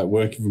stuff, like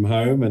working from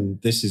home,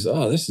 and this is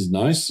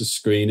nice, a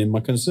screen in my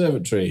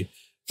conservatory,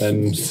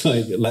 and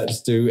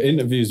let's do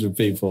interviews with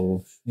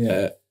people.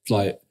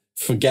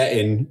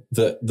 Forgetting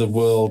that the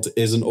world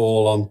isn't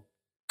all on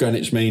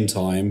Greenwich Mean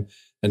Time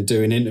and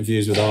doing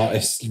interviews with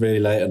artists really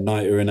late at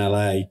night who are in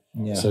LA.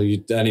 Yeah. So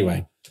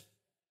anyway.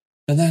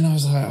 And then I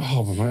was like,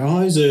 oh, my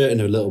eyes are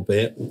hurting a little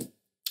bit.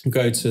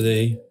 Go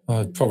to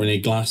I probably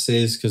need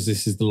glasses because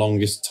this is the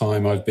longest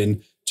time I've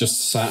been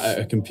just sat at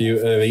a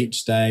computer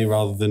each day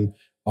rather than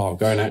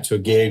going out to a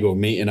gig or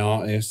meeting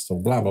artists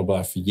or blah, blah,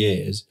 blah for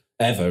years,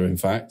 ever, in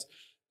fact.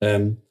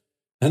 And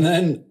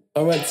then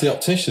I went to the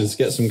optician to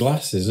get some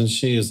glasses and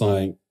she was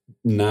like,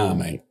 nah,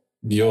 mate,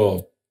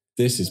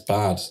 this is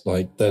bad.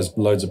 Like there's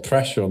loads of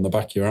pressure on the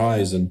back of your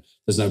eyes and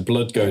there's no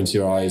blood going to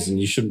your eyes and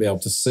you shouldn't be able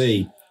to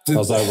see. I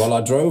was like, well,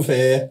 I drove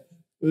here.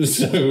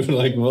 So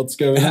like, what's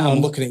going on? I'm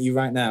looking at you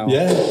right now.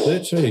 Yeah,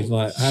 literally.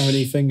 Like, how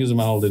many fingers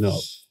am I holding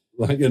up?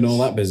 Like, and all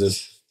that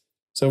business.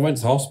 So I went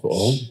to the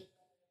hospital,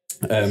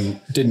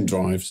 didn't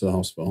drive to the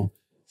hospital,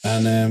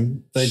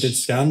 and they did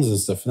scans and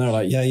stuff. And they were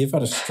like, yeah, you've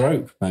had a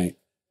stroke, mate.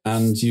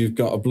 And you've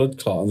got a blood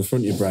clot on the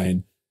front of your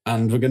brain.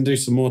 And we're going to do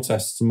some more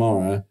tests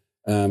tomorrow.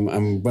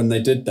 And when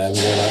they did them,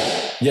 they were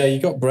like, yeah,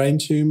 you got brain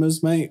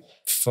tumours, mate.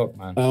 Fuck,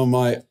 man. Oh,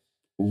 my.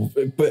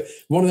 But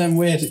one of them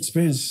weird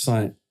experiences,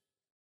 like,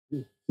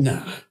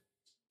 nah.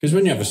 Because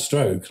when you have a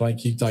stroke,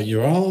 like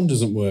your arm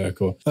doesn't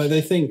work, or like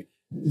they think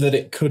that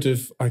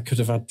I could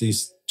have had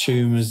these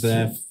tumours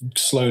there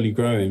slowly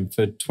growing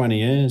for 20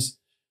 years.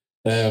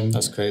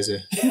 That's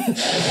crazy.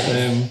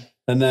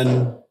 And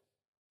then,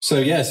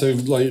 so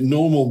like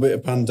normal bit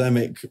of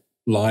pandemic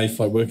life,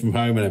 like working from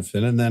home and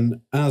everything. And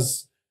then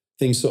as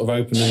things sort of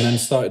opened and then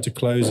started to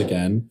close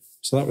again,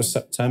 so that was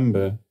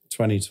September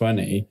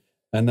 2020.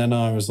 And then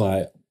I was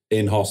like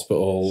in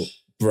hospital,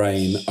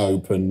 brain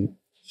open,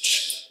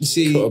 you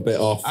see, cut a bit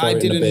off, throw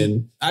it in the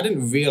bin. I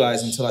didn't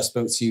realise until I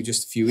spoke to you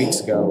just a few weeks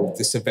ago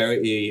the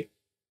severity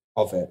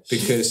of it,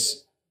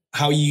 because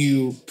how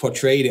you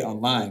portrayed it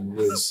online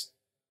was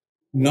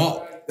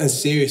not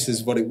as serious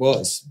as what it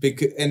was.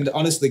 And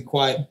honestly,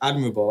 quite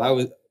admirable.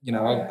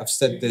 I've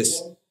said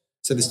this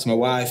to my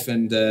wife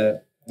and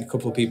a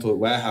couple of people at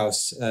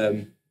Warehouse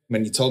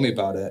when you told me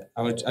about it.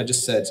 I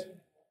just said,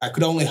 I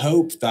could only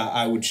hope that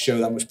I would show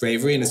that much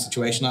bravery in a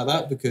situation like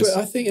that, because... But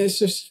I think it's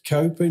just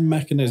coping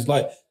mechanisms.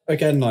 Like,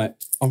 again, like,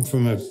 I'm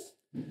from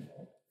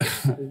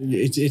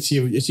it's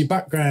your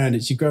background,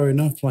 it's your growing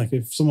up. Like,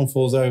 if someone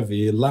falls over,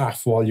 you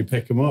laugh while you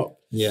pick them up.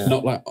 Yeah.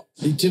 Not like...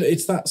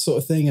 It's that sort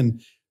of thing.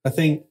 And I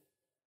think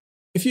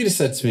if you'd have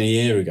said to me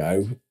a year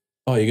ago,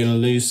 oh, you're going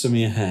to lose some of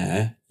your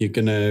hair, you're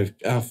going to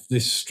have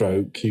this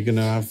stroke, you're going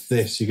to have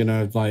this, you're going to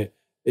have, like,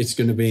 it's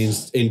going to be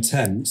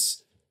intense...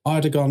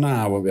 I'd have gone,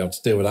 nah, I won't be able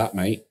to deal with that,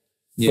 mate.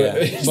 Yeah,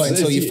 but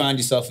until you find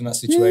yourself in that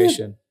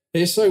situation.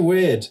 Yeah, it's so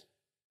weird.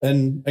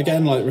 And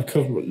again, like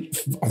recovery,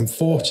 I'm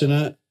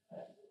fortunate.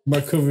 My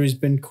recovery's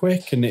been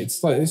quick and it's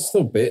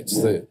still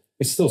bits that,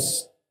 it's still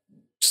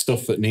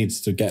stuff that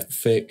needs to get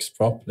fixed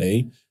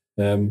properly.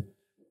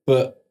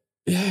 But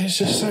yeah, it's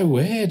just so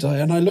weird.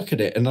 And I look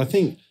at it and I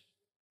think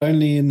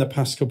only in the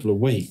past couple of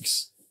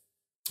weeks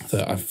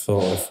that I've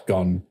thought I've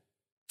gone,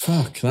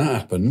 fuck, that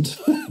happened.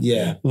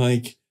 Yeah.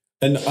 Like,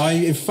 and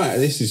in fact,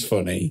 this is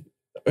funny.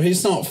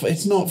 It's not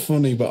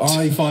funny, but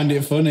I find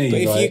it funny.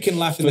 But if you can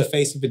laugh in the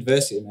face of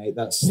adversity, mate,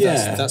 that's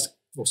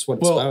what it's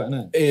about, isn't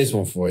it? Here's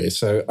one for you.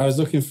 So I was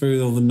looking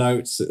through all the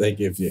notes that they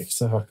give you.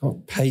 So I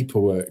got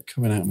paperwork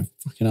coming out of my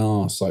fucking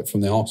arse, like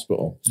from the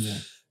hospital. Yeah.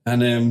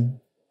 And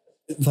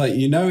like,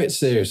 it's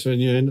serious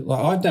when you're in,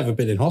 like, I'd never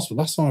been in hospital.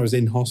 Last time I was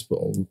in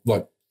hospital,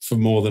 like for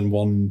more than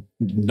one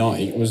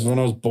night, was when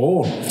I was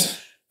born.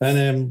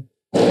 And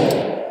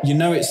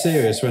it's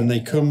serious when they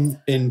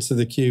come into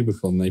the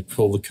cubicle and they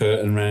pull the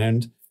curtain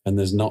round and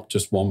there's not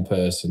just one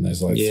person,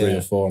 there's like 3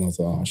 or 4. And I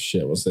thought, oh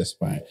shit, what's this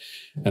about?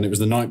 And it was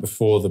the night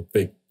before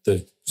the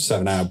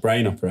 7-hour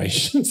brain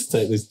operation to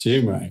take this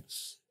tumour out.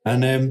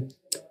 And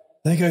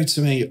they go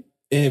to me,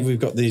 here, we've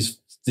got these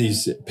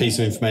piece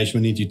of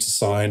information we need you to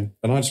sign.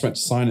 And I just went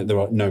to sign it. They're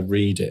like, no,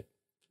 read it.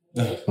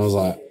 I was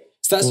like,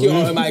 so that's your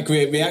automatic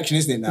reaction,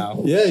 isn't it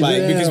now? Yeah,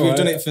 because we've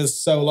done it for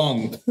so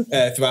long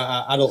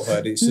throughout our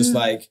adulthood. It's just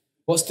like,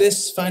 what's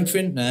this? Fine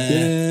print?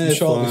 I'm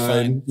sure it'll be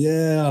fine.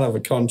 Yeah, I'll have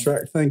a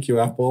contract. Thank you,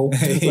 Apple.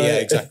 Yeah,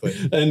 exactly.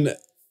 And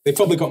they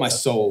probably got my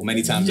soul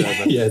many times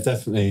over. Yeah,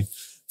 definitely.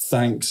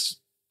 Thanks,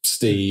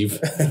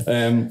 Steve.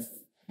 And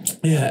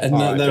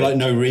they're like,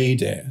 no,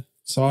 read it.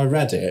 So I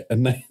read it,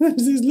 and there's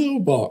this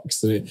little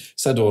box, and it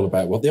said all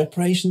about what the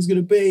operation's going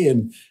to be,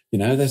 and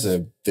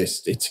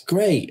it's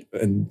great,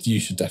 and you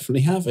should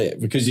definitely have it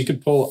because you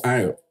could pull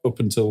out up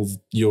until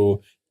you're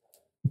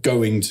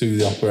going to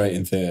the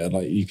operating theatre.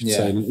 Like you could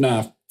say,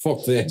 nah,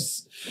 fuck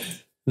this.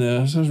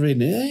 No, so I was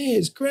reading it. Hey,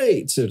 it's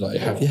great to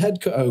like have your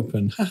head cut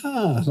open.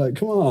 Haha, like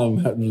come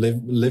on,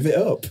 live it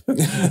up.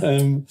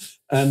 And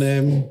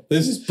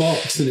there's this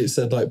box and it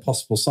said like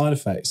possible side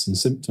effects and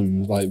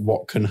symptoms, like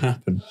what can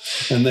happen.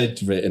 And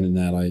they'd written in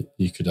there like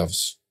you could have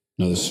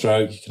another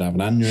stroke, you could have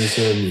an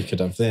aneurysm, you could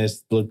have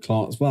this, blood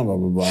clots, blah, blah,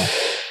 blah, blah.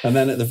 And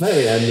then at the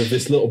very end of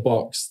this little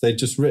box, they'd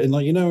just written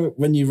like,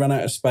 when you ran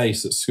out of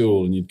space at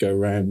school and you'd go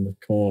around the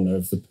corner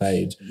of the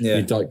page,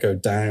 you'd like go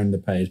down the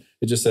page.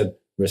 It just said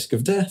risk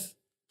of death.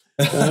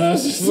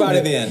 Right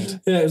at the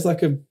end. Yeah, it was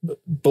like a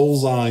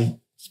bullseye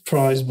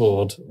prize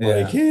board.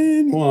 Like,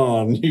 in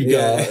one, you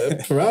got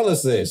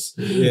paralysis.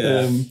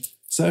 Yeah.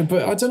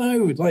 But I don't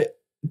know, like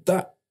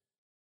that,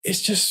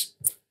 it's just,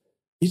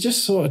 you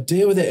just sort of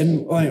deal with it.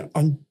 And like,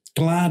 I'm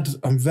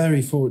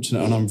very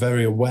fortunate and I'm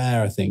very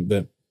aware, I think,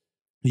 that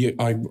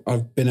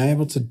I've been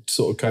able to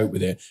sort of cope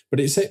with it. But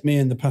it's hit me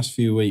in the past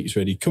few weeks,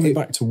 really, coming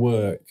back to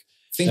work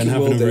and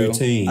having a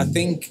routine. I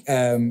think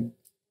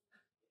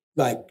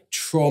like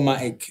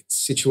traumatic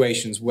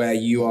situations where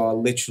you are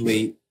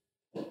literally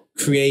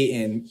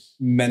creating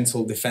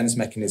mental defense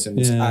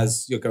mechanisms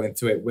as you're going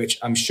through it, which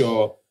I'm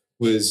sure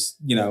was,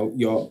 you know,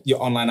 your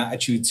online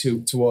attitude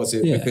towards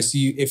it. Because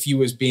if you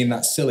was being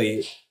that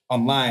silly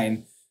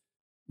online,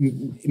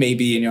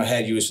 maybe in your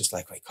head you was just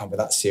like, well, it can't be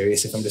that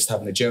serious if I'm just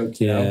having a joke,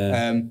 you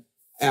know.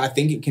 I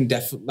think it can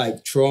definitely,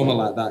 like, trauma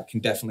like that can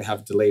definitely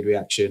have delayed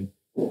reaction,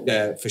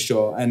 for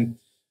sure. And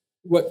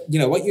what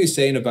you were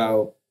saying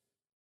about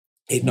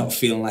it not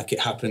feeling like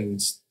it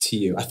happens to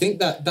you, I think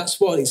that's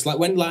what it's like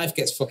when life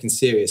gets fucking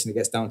serious and it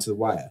gets down to the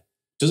wire.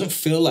 It doesn't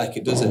feel like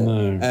it, does it?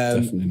 No,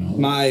 definitely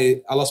not.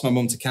 I lost my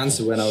mum to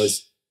cancer when I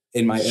was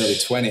in my early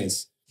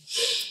 20s,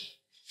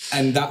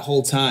 and that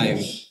whole time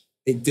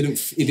it didn't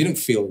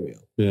feel real.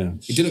 Yeah,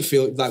 it didn't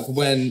feel like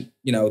when,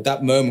 you know,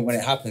 that moment when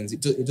it happens,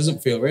 it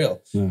doesn't feel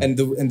real. Yeah. And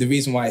the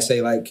reason why I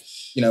say, like,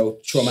 you know,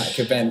 traumatic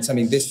events, I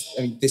mean this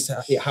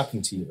it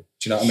happened to you.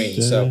 Do you know what I mean?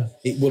 Yeah. So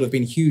it would have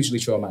been hugely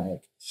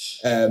traumatic.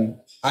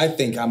 I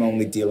think I'm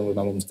only dealing with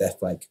my mum's death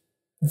like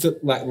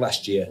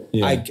last year.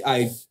 Yeah.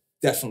 I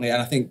definitely,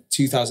 and I think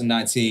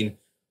 2019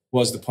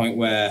 was the point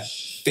where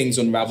things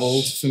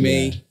unraveled for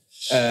me.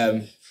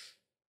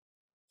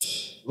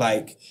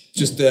 Like,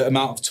 just the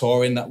amount of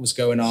touring that was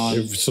going on.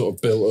 It sort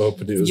of built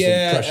up and it was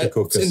a pressure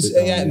cooker.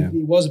 It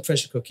was a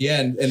pressure cooker,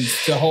 and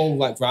the whole,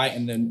 like,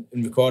 writing and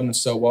recording and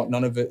so what,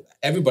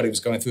 everybody was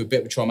going through a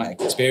bit of a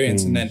traumatic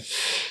experience. And then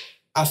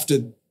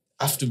after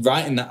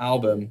writing that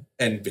album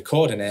and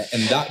recording it,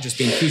 and that just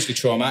being hugely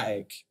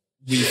traumatic,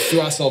 we threw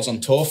ourselves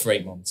on tour for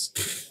 8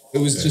 months. It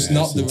was just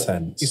not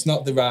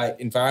the right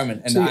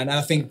environment. And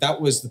I think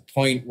that was the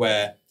point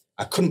where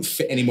I couldn't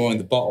fit any more in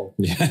the bottle.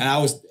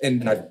 Yeah.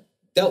 And I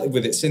dealt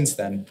with it since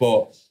then,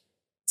 but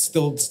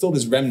still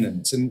there's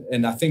remnants.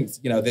 And I think,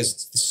 you know,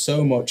 there's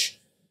so much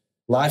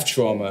life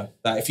trauma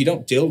that if you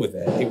don't deal with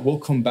it, it will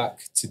come back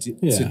to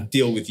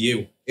deal with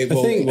you. It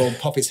will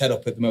pop its head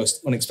up at the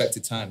most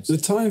unexpected times. The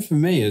time for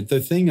me, the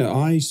thing that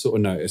I sort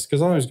of noticed,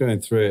 because I was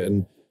going through it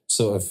and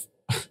sort of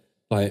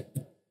like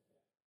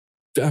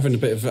having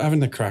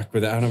a crack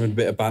with it and having a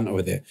bit of banter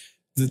with it.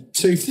 The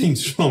two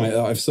things from it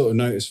that I've sort of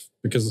noticed,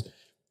 because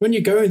when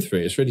you're going through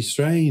it, it's really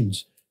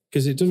strange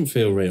because it doesn't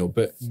feel real,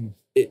 but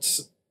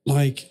it's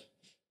like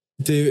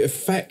the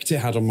effect it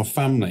had on my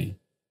family,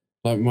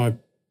 like my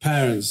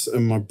parents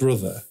and my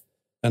brother,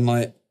 and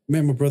like me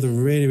and my brother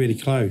were really, really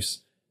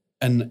close.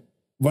 And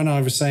when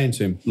I was saying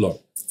to him,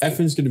 look,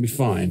 everything's going to be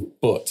fine,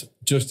 but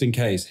just in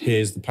case,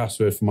 here's the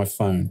password for my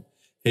phone.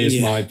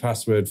 Here's my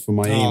password for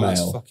my email.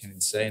 That's fucking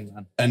insane,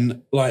 man.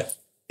 And like,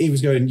 he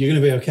was going, you're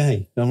going to be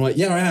okay. And I'm like,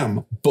 yeah, I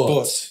am.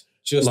 But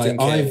just like, in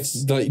case.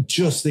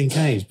 Just in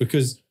case,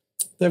 because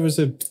there was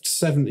a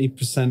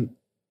 70%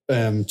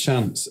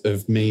 chance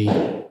of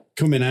me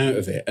coming out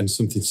of it and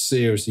something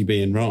seriously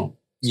being wrong.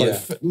 So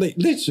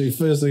literally,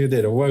 first thing I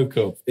did, I woke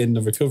up in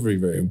the recovery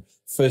room.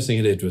 First thing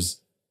I did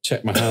was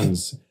check my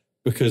hands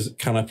because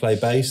can I play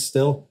bass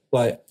still?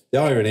 Like, the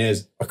irony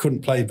is I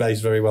couldn't play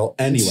bass very well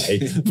anyway.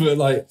 But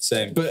like,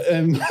 same. But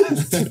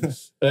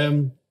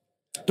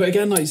but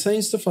again, like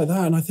saying stuff like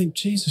that, and I think,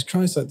 Jesus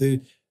Christ,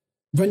 like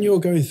when you're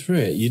going through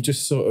it, you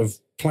just sort of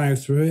plow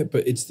through it,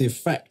 but it's the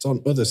effect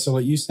on others. So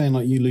like you saying,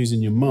 like you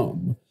losing your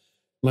mum,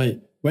 like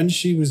when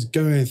she was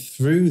going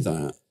through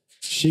that,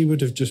 she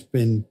would have just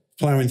been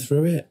plowing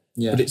through it.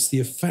 Yeah. But it's the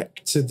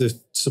effect to the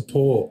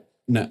support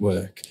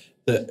network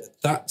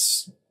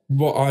that's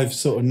what I've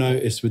sort of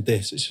noticed with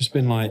this. It's just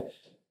been like,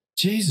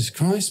 Jesus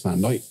Christ,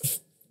 man, like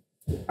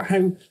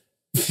how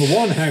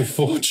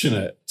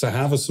fortunate to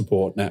have a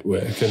support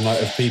network and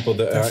like of people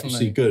that are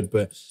actually good,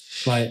 but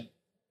like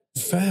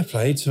fair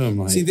play to them.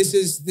 Like, see, this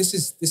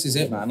is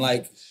it, man.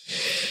 Like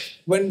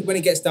when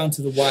it gets down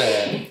to the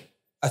wire,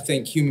 I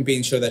think human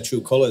beings show their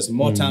true colours, and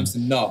more times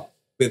than not,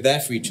 we're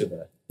there for each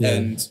other,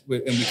 and we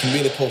can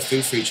really pull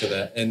through for each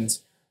other. And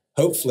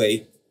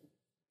hopefully,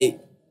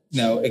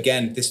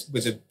 again, this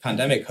with the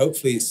pandemic,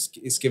 hopefully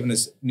it's given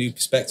us new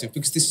perspective,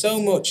 because there's so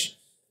much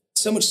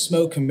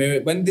smoke and mirror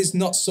when there's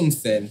not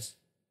something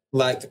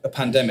like a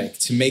pandemic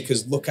to make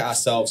us look at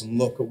ourselves and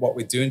look at what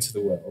we're doing to the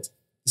world.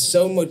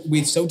 So much,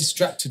 we're so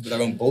distracted with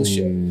our own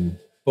bullshit,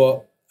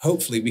 but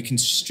hopefully we can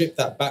strip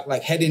that back,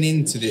 like heading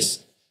into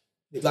this,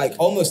 like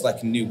almost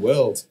like a new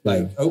world.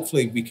 Like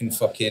hopefully we can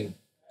fucking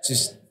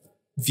just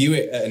view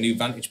it at a new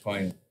vantage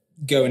point.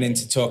 Going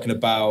into talking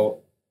about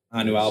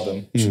our new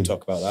album, we should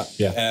talk about that.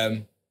 Yeah.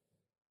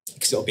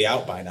 Because it'll be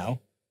out by now,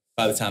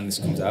 by the time this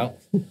comes out.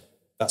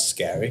 That's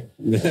scary.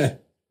 Yeah.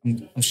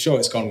 I'm sure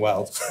it's gone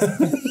well.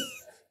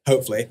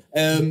 hopefully.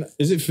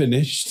 Is it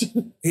finished?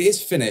 It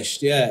is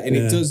finished, yeah. And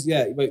it does,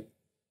 but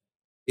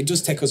it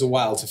does take us a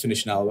while to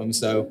finish an album.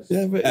 So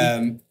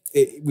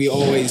we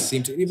always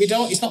seem to,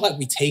 it's not like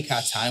we take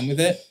our time with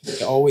it.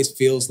 It always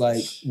feels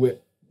like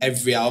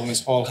every album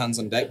is all hands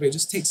on deck, but it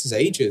just takes us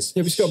ages.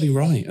 Yeah, but it's got to be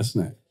right,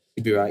 hasn't it?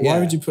 It'd be right, Why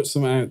would you put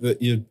something out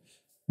that you're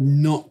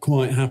not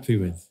quite happy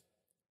with?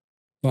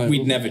 Like,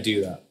 we'd never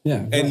do that.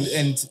 Yeah.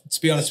 And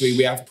to be honest with you,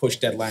 we have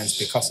pushed deadlines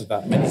because of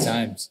that many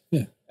times.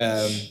 Yeah.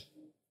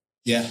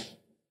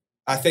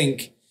 I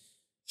think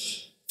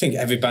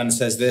every band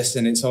says this,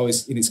 and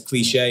it's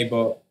cliche,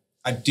 but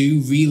I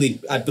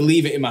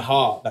believe it in my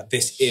heart that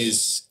this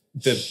is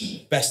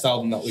the best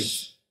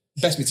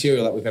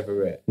material that we've ever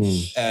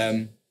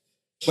written.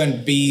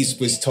 When Bees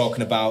was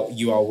talking about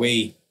You Are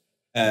We,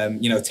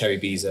 Terry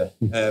Beezer,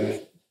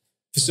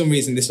 for some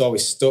reason, this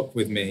always stuck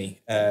with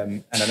me.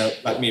 And I know,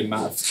 like me and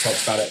Matt have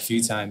talked about it a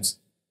few times.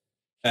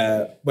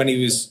 When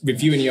he was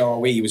reviewing Your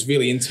We, he was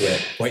really into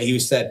it. But he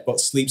said, but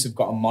Sleeps have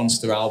got a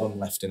monster album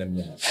left in them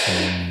yet.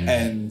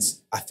 And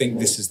I think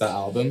this is that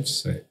album.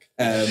 Sick.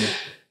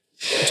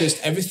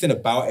 Just everything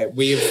about it.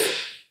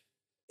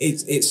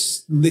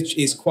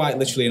 It's quite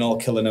literally an all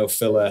killer, no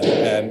filler.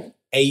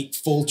 8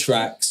 full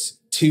tracks,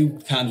 2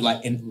 kind of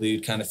like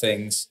interlude kind of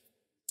things.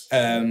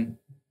 And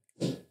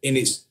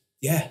it's,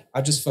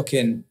 I just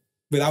fucking,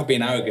 without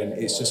being arrogant,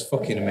 it's just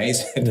fucking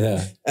amazing.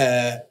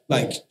 Yeah.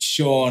 Like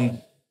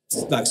Sean,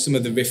 like some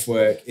of the riff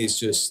work is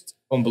just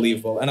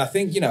unbelievable. And I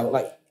think,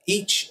 like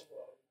each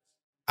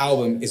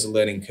album is a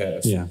learning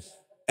curve. Yeah.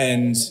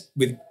 And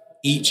with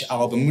each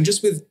album, and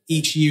just with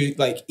each year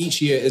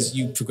as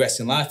you progress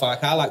in life,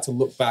 like I like to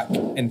look back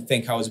and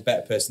think I was a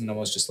better person than I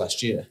was just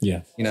last year.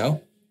 Yeah.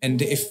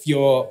 And if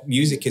your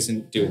music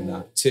isn't doing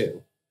that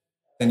too,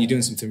 then you're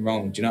doing something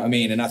wrong. Do you know what I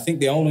mean? And I think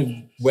the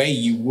only way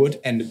you would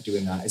end up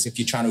doing that is if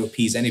you're trying to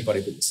appease anybody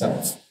but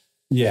yourself.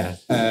 Yeah.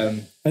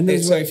 And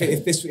so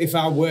if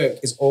our work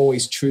is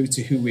always true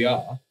to who we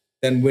are,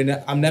 then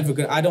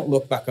I don't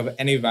look back over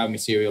any of our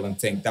material and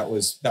think that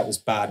was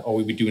bad, or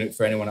we were doing it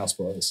for anyone else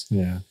but us.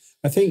 Yeah.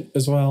 I think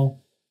as well,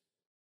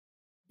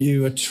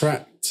 you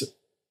attract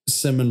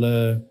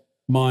similar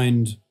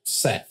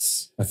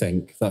mindsets. I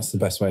think that's the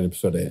best way to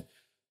put it.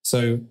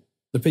 So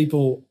the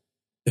people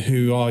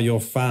who are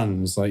your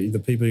fans, like the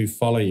people who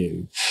follow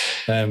you,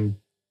 I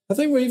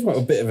think we've got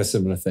a bit of a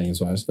similar thing as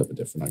well. It's a little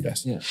bit different, I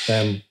guess. Yeah.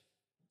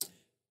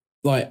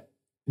 Like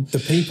the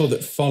people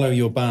that follow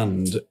your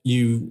band,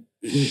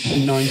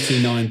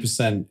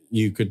 99%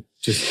 you could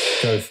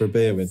just go for a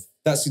beer with.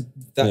 That's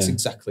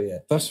exactly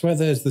it. That's where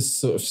there's this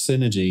sort of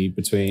synergy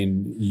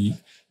between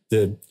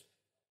the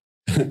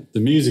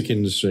music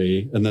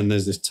industry, and then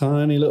there's this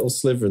tiny little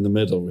sliver in the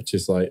middle, which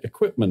is like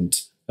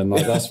equipment, and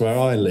like that's where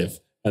I live.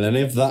 And then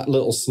if that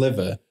little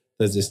sliver,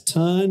 there's this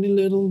tiny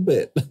little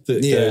bit that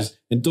goes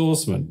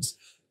endorsements.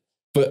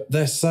 But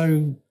it's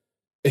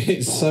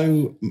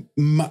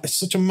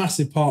such a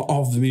massive part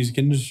of the music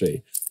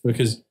industry,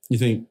 because you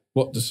think,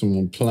 what does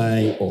someone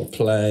play or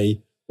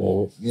plug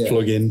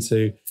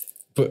into?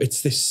 But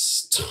it's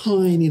this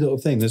tiny little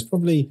thing. There's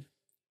probably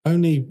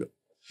only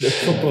a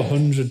couple of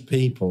 100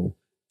 people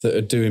that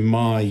are doing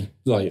my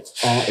like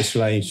artist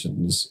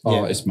relations,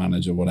 artist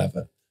manager,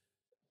 whatever,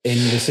 in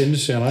this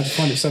industry, and I just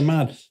find it so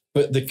mad.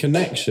 But the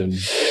connection,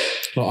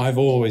 like I've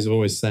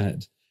always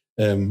said,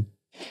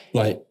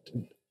 like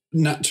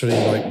naturally,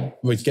 like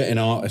with getting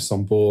artists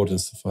on board and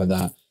stuff like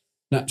that,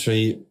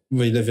 naturally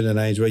we live in an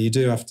age where you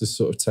do have to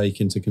sort of take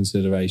into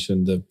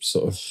consideration the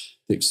sort of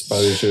the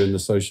exposure and the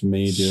social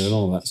media and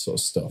all that sort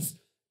of stuff.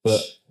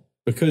 But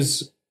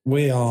because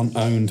we aren't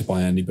owned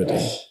by anybody,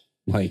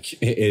 like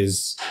it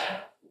is,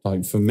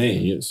 like for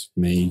me, it's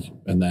me,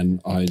 and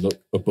then I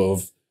look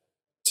above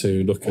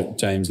to look at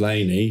James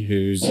Laney,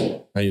 who's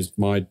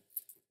my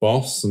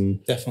boss,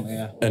 and definitely,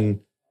 and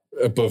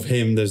above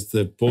him there's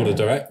the board of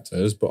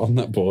directors, but on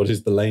that board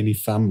is the Laney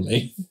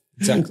family.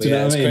 Exactly,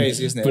 yeah, it's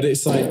crazy, isn't it? But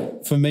it's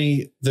like, for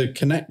me, the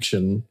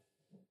connection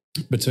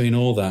between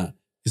all that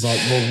is like,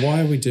 well,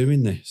 why are we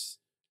doing this?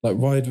 Like,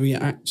 why do we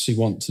actually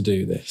want to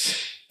do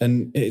this?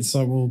 And it's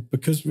like, well,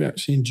 because we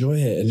actually enjoy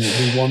it, and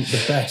we want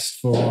the best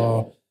for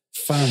our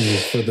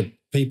fans, for the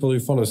people who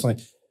follow us. Like,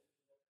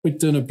 we'd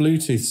done a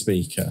Bluetooth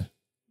speaker,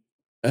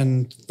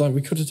 and like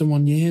we could have done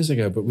one years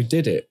ago, but we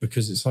did it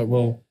because it's like,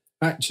 well,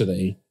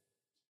 actually,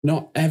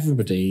 not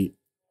everybody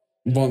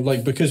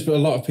because a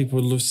lot of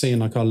people love seeing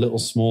like our little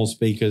small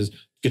speakers,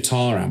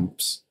 guitar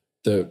amps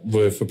that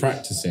were for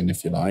practicing,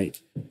 if you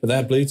like, but they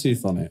had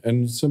Bluetooth on it.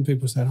 And some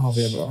people said,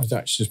 I'd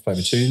actually just play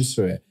the tunes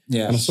through it.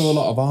 Yeah. And I saw a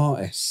lot of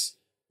artists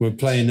were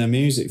playing their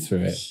music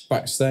through it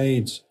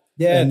backstage.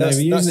 Yeah, and they were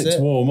using it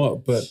to warm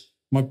up. But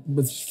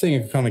the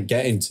thing I kind of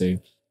get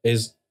into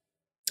is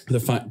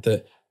the fact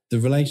that the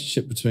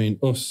relationship between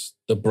us,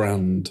 the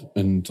brand,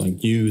 and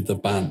like you, the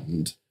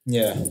band,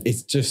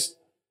 it's just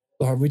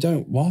like we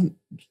don't want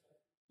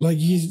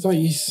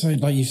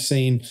you've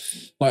seen,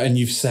 like, and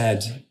you've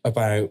said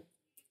about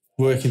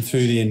working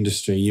through the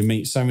industry, you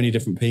meet so many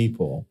different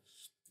people,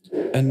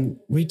 and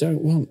we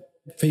don't want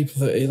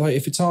people that, like,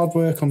 if it's hard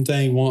work on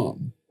day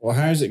one, well,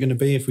 how is it going to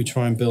be if we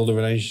try and build a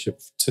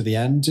relationship to the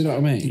end? Do you know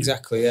what I mean?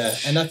 Exactly, yeah.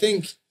 And I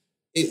think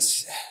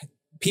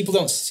people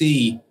don't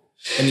see,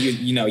 and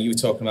you were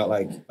talking about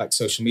like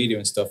social media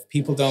and stuff.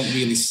 People don't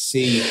really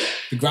see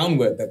the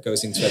groundwork that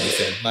goes into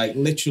everything. Like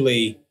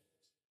literally,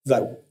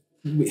 like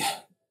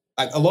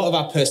a lot of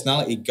our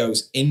personality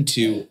goes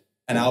into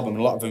an album.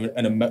 A lot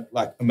of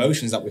like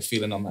emotions that we're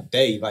feeling on that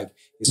day, like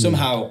it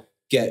somehow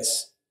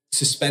gets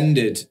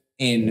suspended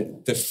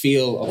in the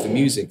feel of the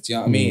music. Do you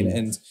know what I mean?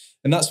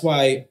 And that's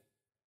why,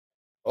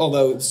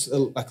 although it's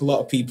like a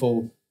lot of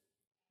people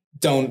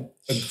don't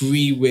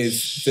agree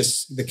with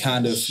the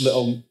kind of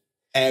little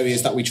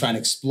areas that we try and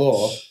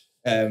explore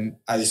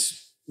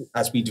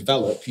as we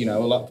develop,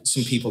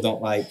 some people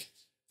don't like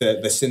the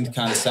synth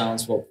kind of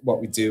sounds,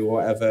 what we do or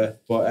whatever.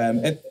 But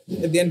at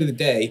the end of the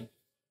day,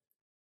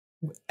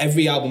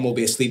 every album will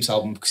be a Sleeps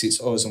album because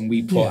it's us and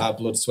we put our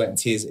blood, sweat and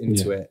tears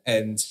into it.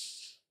 And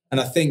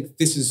I think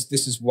this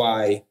is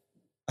why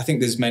I think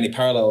there's many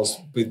parallels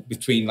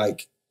between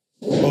like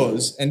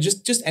us and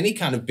just any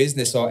kind of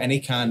business or any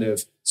kind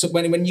of, so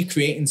when you're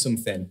creating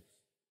something,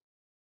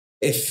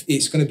 if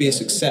it's going to be a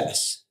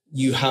success,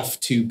 you have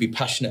to be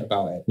passionate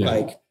about it.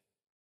 Like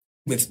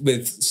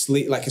with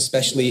sleep, like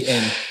especially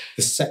in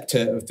the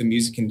sector of the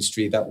music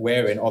industry that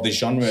we're in, or the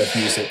genre of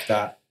music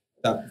that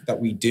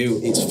we do,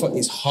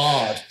 it's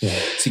hard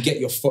to get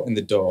your foot in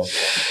the door,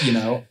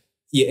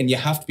 and you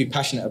have to be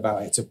passionate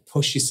about it to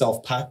push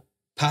yourself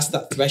past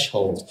that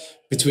threshold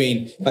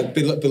between, like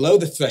below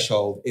the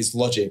threshold is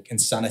logic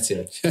and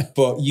sanity,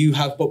 but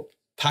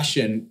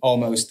passion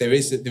almost, there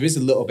is a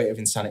little bit of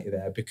insanity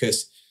there,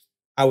 because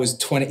I was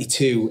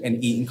 22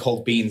 and eating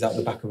cold beans out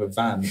the back of a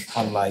van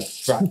on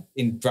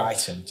in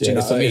Brighton. Do you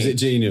know what I mean? Is it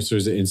genius or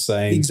is it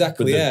insane?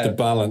 Exactly, but the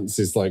balance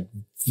is like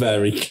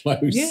very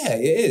close. Yeah,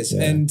 it is.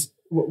 Yeah. And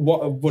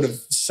what would have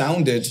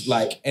sounded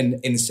like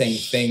an insane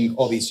thing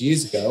all these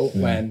years ago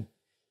when,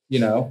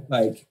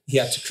 like he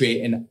had to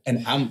create an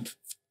amp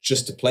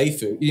just to play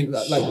through.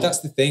 Like that's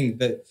the thing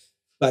that,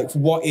 like,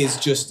 what is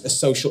just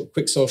a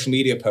quick social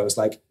media post?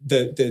 Like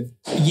the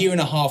year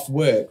and a half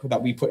work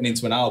that we put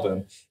into an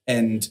album,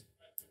 and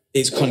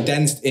it's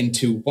condensed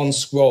into one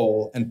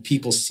scroll, and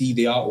people see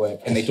the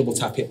artwork and they double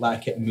tap it,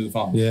 like it, and move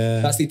on.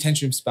 Yeah, that's the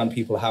attention span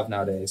people have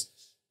nowadays.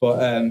 But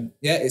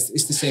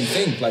it's the same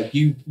thing. Like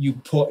you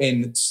put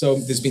in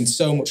there's been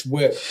so much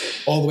work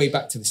all the way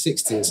back to the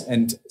 60s,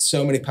 and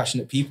so many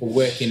passionate people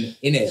working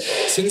in it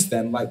since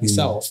then, like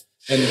yourself.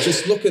 And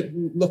just look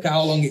at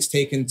how long it's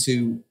taken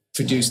to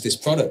produce this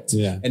product.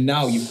 Yeah. And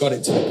now you've got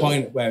it to the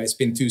point where it's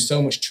been through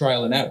so much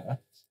trial and error.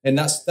 And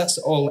that's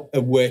all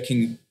a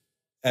working.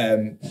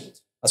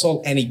 That's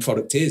all any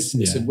product is.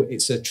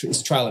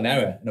 It's trial and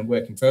error and a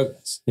work in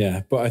progress.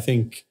 Yeah, but I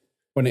think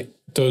when it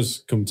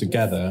does come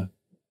together,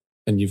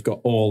 and you've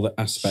got all the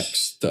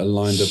aspects that are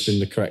lined up in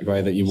the correct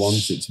way that you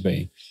want it to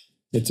be,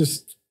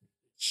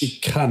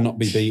 it cannot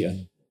be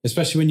beaten.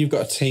 Especially when you've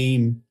got a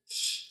team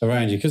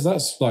around you, because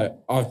that's like,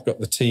 I've got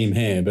the team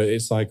here, but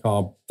it's like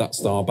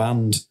that's our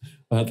band.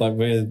 Like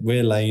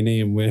we're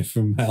Laney and we're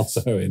from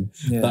Hellsowing.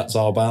 Yeah. That's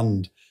our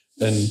band,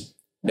 and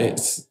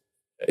it's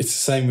the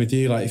same with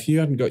you. Like if you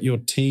hadn't got your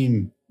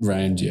team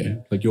around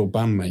you, like your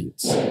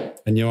bandmates,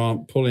 and you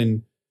aren't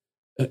pulling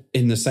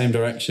in the same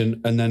direction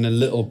and then a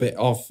little bit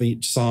off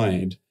each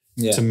side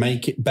to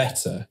make it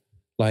better,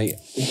 like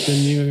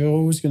then you're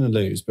always going to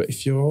lose. But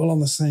if you're all on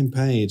the same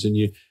page and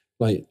you're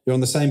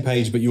on the same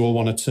page, but you all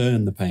want to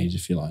turn the page,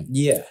 if you like.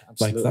 Yeah,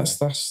 absolutely. Like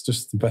that's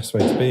just the best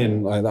way to be.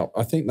 And like that,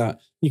 I think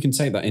that you can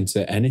take that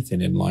into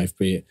anything in life,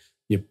 be it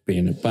you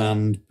being a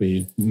band, be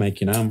it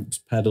making amps,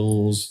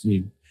 pedals,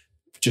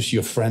 just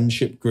your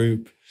friendship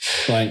group.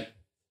 Like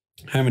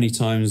how many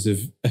times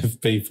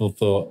have people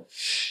thought,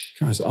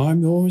 guys,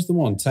 I'm always the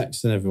one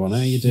texting everyone, how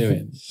are you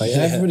doing? Like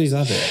everybody's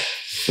had it.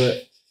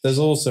 But there's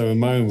also a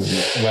moment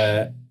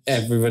where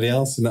everybody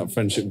else in that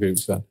friendship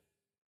group's gone,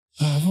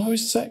 I've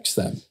always texted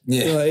them.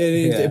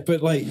 Yeah.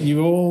 But like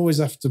you always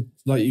have to,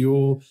 like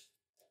you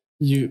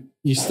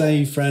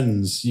stay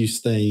friends, you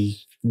stay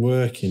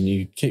working,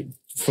 you keep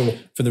for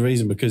the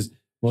reason because,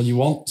 well, you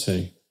want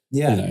to.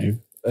 Yeah.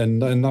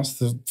 And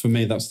that's for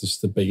me, that's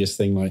just the biggest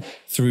thing, like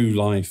through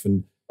life.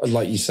 And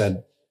like you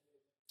said,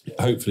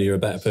 hopefully you're a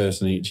better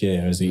person each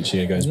year as each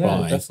year goes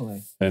by.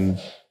 Definitely. And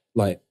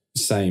like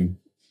same,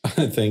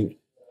 I think,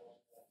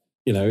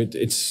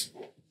 it's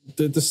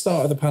the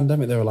start of the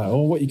pandemic, they were like,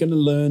 oh, what are you going to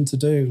learn to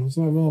do? I was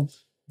like, well,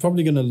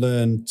 probably going to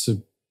learn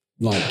to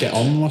like get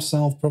on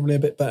myself probably a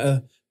bit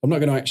better. I'm not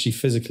going to actually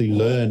physically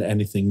learn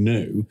anything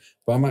new,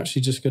 but I'm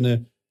actually just going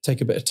to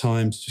take a bit of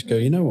time to just go,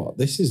 you know what,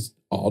 this is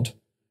odd.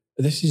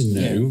 This is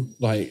new.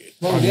 Yeah. Like,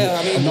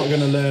 I'm not going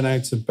to learn how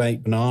to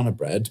bake banana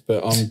bread,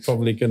 but I'm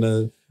probably going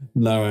to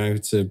know how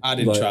to. I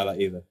didn't try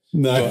that either.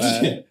 No,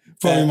 but,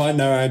 probably might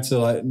know how to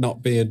like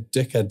not be a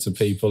dickhead to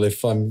people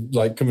if I'm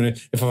like coming in,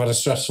 if I've had a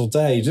stressful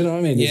day. Do you know what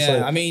I mean?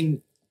 Yeah, I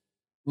mean,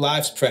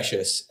 life's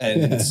precious,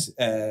 and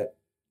there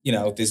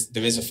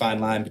is a fine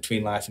line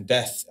between life and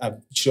death.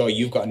 I'm sure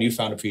you've got a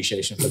newfound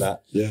appreciation for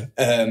that. Yeah.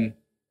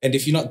 And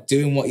if you're not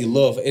doing what you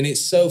love, and it's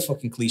so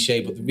fucking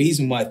cliche, but the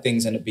reason why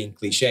things end up being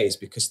cliche is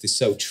because they're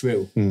so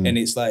true. And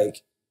it's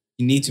like,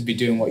 you need to be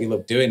doing what you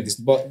love doing. This,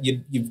 what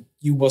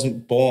you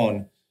wasn't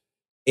born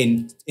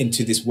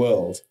into this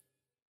world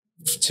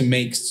to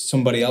make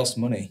somebody else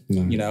money.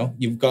 You know,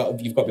 you've got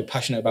to be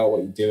passionate about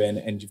what you're doing,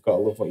 and you've got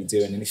to love what you're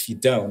doing. And if you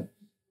don't,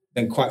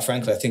 then quite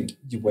frankly, I think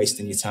you're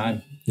wasting your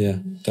time. Yeah,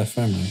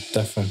 definitely.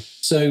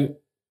 So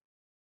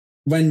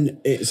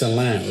when it's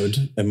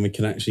allowed and we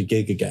can actually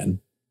gig again,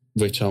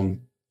 which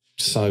I'm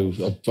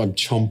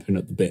chomping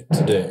at the bit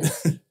to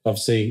do.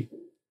 Obviously,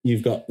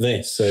 you've got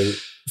this. So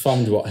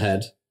 500-watt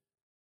head,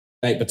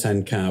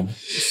 8x10 cab,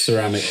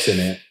 ceramics in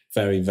it,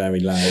 very,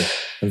 very loud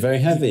and very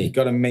heavy. You've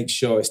got to make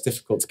sure it's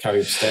difficult to carry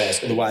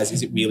upstairs. Otherwise,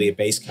 is it really a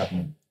bass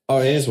cabinet?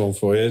 Oh, here's one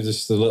for you.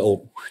 Just a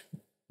little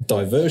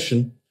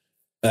diversion.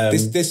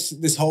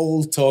 This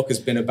whole talk has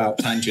been about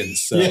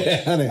tangents. So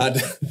yeah, I know.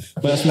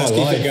 That's my let's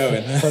life. keep it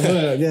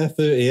going. Yeah,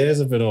 30 years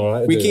have been all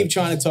right. We keep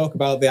trying to talk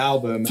about the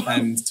album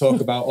and talk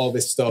about all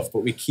this stuff, but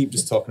we keep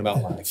just talking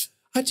about life.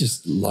 I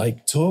just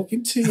like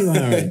talking to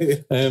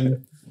you,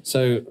 Aaron.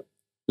 So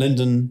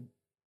Lyndon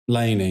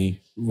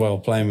Laney, while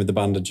playing with the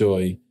Band of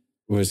Joy,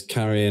 was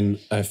carrying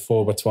a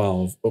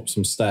 4x12 up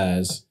some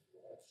stairs.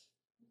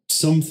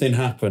 Something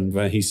happened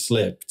where he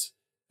slipped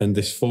and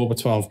this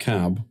 4x12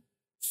 cab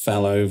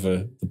fell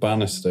over the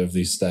banister of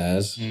these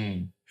stairs.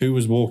 Who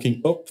was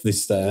walking up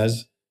these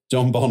stairs?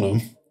 John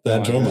Bonham,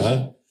 their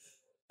drummer,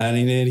 and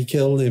he nearly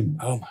killed him.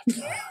 Oh my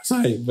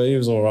God. But he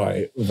was all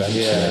right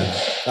eventually. Yeah,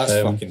 that's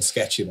fucking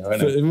sketchy though,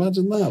 isn't it? But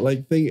imagine that.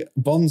 Like,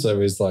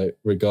 Bonzo is like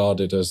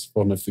regarded as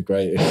one of the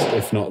greatest,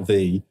 if not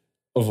the,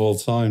 of all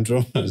time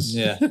drummers.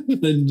 Yeah.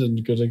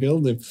 Lyndon could have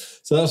killed him.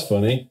 So that's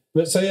funny.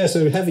 But so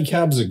heavy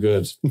cabs are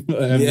good.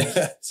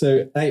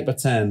 So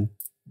 8x10,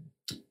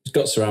 it's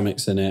got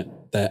ceramics in it.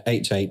 They're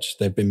HH.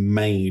 They've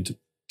been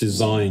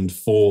designed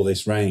for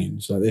this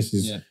range. Like, this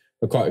is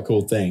quite a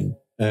cool thing.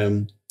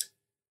 Because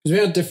we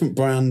had different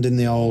brand in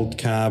the old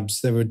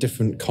cabs. There were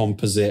different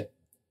composite,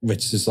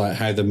 which is like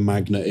how the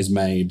magnet is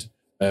made.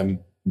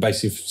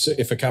 Basically,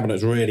 if a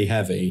cabinet's really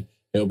heavy,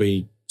 it'll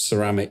be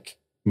ceramic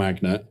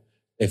magnet.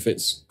 If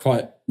it's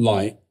quite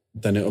light,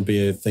 then it'll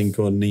be a thing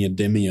called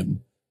neodymium,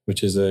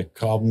 which is a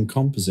carbon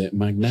composite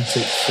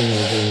magnetic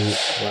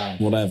field,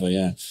 whatever.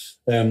 Yeah.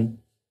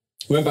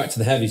 We went back to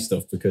the heavy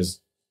stuff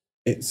because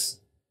it's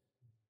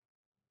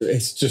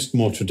just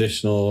more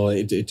traditional.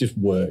 It just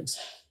works.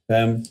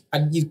 And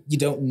you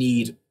don't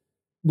need,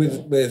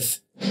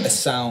 with a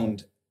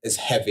sound as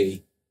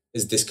heavy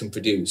as this can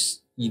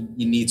produce, you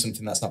need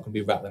something that's not going to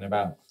be rattling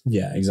about.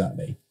 Yeah,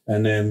 exactly.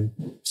 And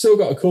still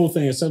got a cool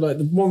thing. So like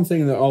the one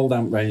thing that old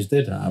amp range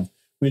did have,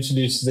 we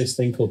introduced this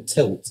thing called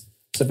tilt.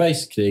 So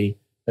basically,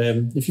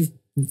 if you've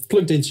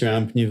plugged into your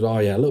amp and you've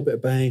a little bit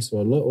of bass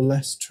or a little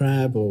less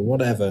treb or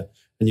whatever,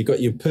 and you've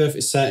got your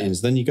perfect settings,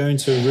 then you go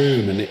into a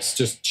room and it's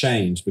just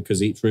changed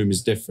because each room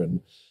is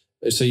different.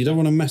 So you don't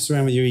want to mess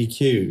around with your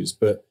EQs,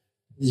 but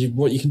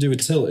what you can do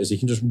with tilt is you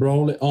can just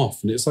roll it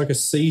off, and it's like a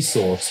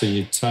seesaw to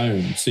your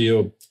tone, to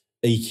your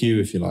EQ,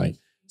 if you like.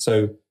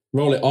 So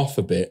roll it off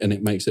a bit and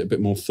it makes it a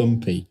bit more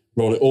thumpy.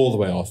 Roll it all the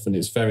way off and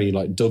it's very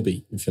like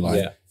dubby, if you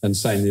like. Yeah. And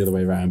same the other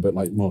way around, but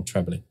like more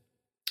trebly.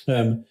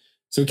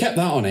 So we kept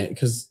that on it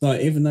because,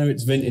 like, even though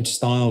it's vintage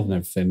styled and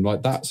everything,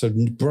 like, that's a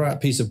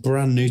piece of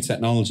brand new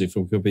technology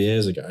from a couple of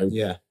years ago.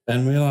 Yeah.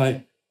 And we're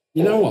like,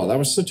 you know what? That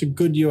was such a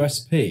good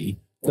USP.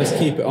 Let's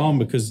keep it on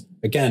because,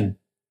 again,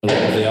 a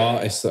lot of the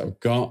artists that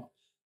I've got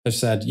have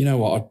said, you know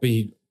what? I'd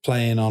be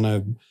playing on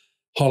a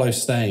hollow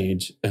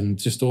stage and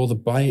just all the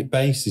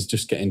bass is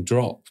just getting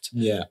dropped.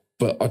 Yeah.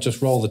 But I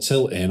just roll the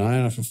tilt in. I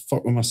don't have to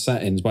fuck with my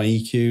settings, my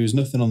EQs,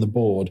 nothing on the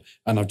board.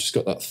 And I've just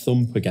got that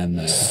thump again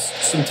there.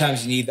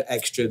 Sometimes you need the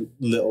extra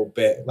little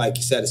bit, like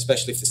you said,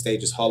 especially if the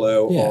stage is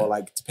hollow or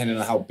like depending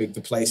on how big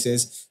the place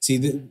is.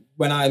 See,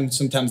 when I'm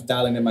sometimes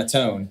dialing in my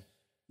tone,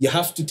 you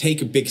have to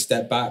take a big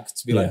step back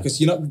to be like, because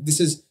this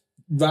is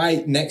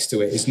right next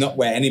to it. It's not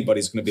where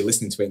anybody's going to be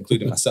listening to it,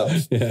 including myself.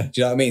 Do you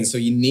know what I mean? So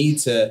you need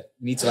to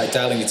like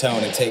dial in your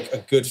tone and take a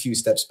good few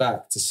steps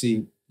back to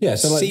see. Yeah,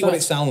 so like see what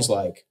it sounds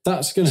like.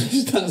 That's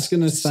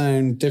gonna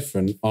sound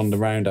different on the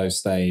Roundhouse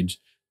stage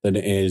than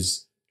it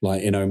is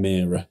like in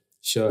O'Meara,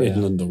 in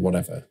London,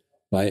 whatever.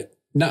 Like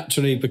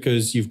naturally,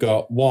 because you've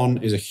got one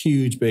is a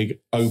huge, big,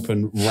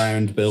 open,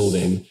 round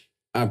building,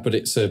 but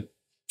it's a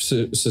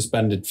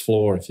suspended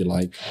floor, if you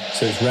like,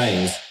 so it's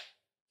raised,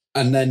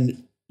 and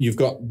then you've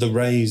got the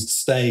raised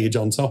stage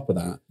on top of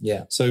that.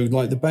 Yeah. So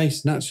like the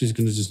bass naturally is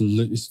going to just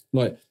it's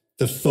like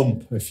the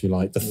thump, if you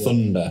like, the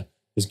thunder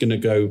is going to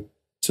go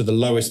to the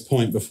lowest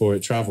point before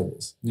it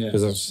travels,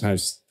 because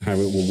that's how it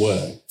will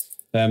work.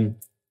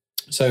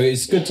 So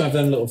it's good to have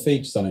them little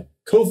features on it.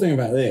 Cool thing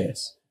about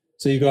this,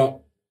 so you've got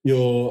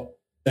your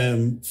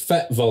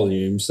FET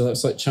volume, so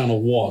that's like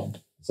channel 1,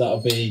 so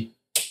that'll be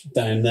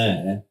down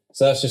there,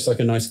 so that's just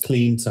like a nice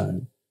clean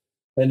tone.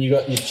 Then you've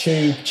got your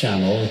tube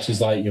channel, which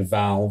is like your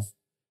valve,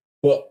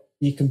 but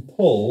you can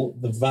pull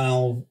the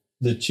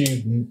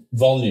tube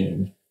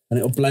volume, and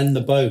it'll blend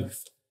the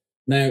both.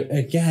 Now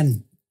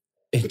again,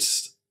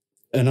 it's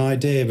an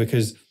idea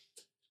because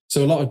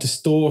so a lot of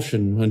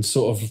distortion and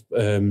sort of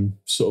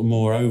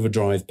more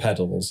overdrive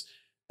pedals,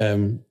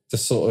 the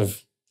sort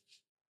of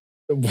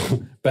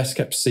best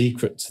kept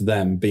secret to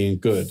them being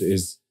good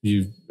is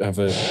you have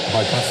a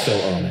high pass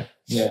filter on it.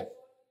 Yeah.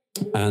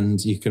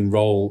 And you can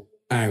roll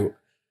out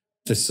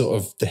the sort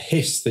of the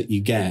hiss that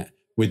you get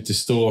with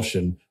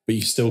distortion, but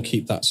you still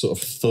keep that sort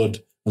of thud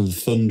and the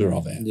thunder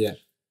of it. Yeah.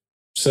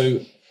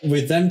 So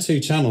with them two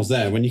channels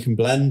there, when you can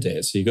blend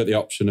it, so you've got the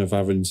option of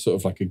having sort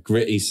of like a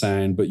gritty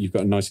sound, but you've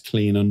got nice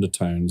clean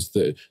undertones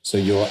that so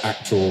your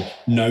actual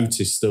note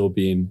is still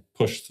being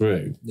pushed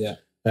through. Yeah.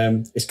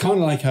 It's kind of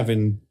like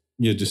having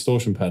your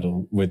distortion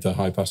pedal with the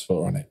high pass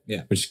filter on it.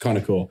 Yeah. Which is kind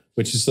of cool,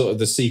 which is sort of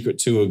the secret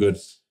to a good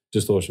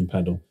distortion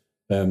pedal.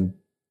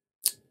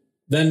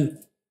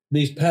 Then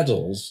these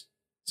pedals,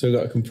 so we've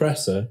got a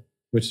compressor,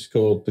 which is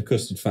called the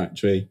Custard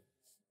Factory,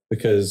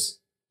 because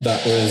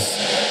that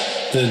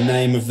was the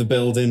name of the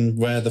building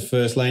where the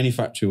first Laney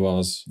factory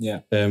was.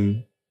 Yeah.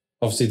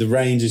 Obviously, the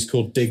range is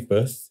called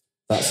Digbeth.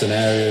 That's an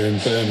area in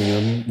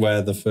Birmingham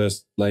where the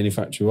first Laney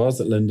factory was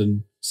that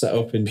Lyndon set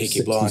up in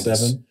Peaky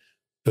 67.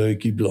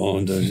 Peaky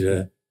Blinders,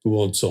 yeah.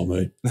 Go on,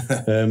 Tommy.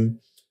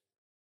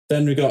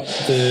 Then we got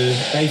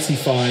the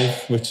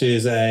 85, which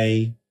is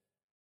a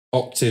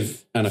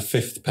octave and a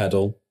fifth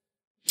pedal.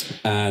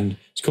 And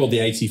it's called the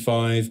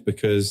 85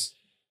 because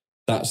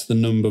that's the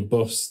number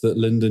bus that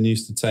Lyndon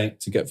used to take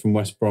to get from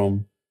West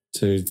Brom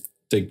to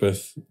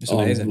Digbeth,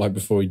 like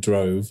before he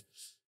drove.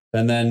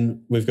 And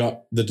then we've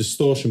got the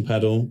distortion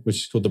pedal, which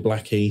is called the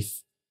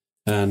Blackheath.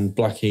 And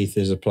Blackheath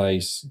is a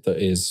place that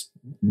is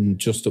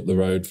just up the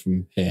road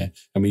from here.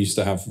 And we used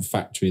to have a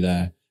factory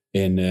there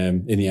in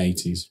the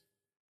 80s.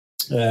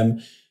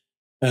 And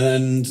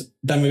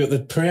then we've got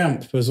the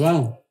preamp as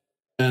well.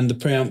 And the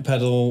preamp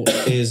pedal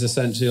is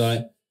essentially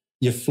like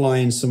you're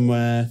flying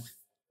somewhere.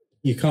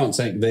 You can't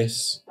take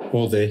this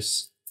or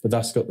this, but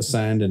that's got the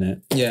sound in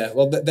it. Yeah,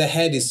 well, the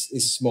head is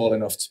small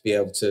enough to be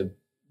able to,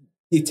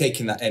 you're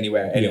taking that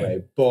anywhere anyway.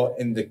 Yeah. But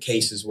in the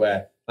cases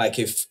where, like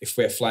if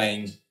we're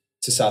flying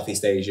to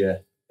Southeast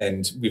Asia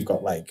and we've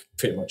got like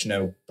pretty much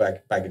no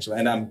baggage,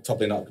 and I'm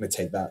probably not going to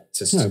take that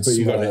to no, but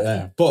you got it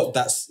there. But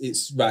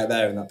it's right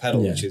there in that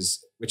pedal, yeah.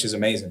 which is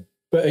amazing.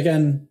 But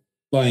again,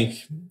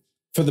 like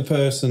for the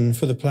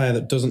player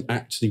that doesn't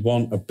actually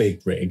want a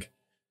big rig,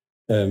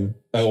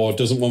 or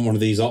doesn't want one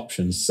of these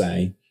options,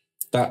 say,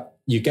 that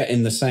you're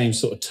getting the same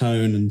sort of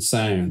tone and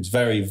sounds,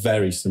 very,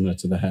 very similar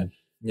to the head.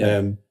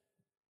 Yeah.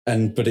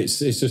 But it's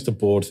just a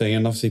board thing.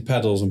 And obviously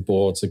pedals and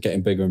boards are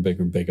getting bigger and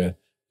bigger and bigger.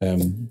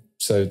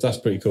 So that's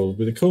pretty cool.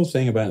 But the cool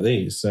thing about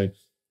these, so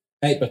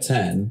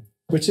 8x10,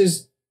 which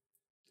is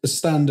a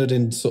standard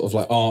in sort of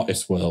like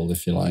artist world,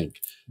 if you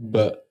like,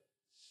 but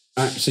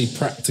actually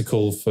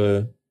practical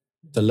for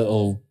the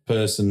little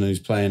person who's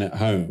playing at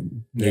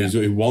home,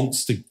 who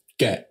wants to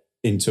get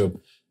into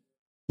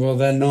well,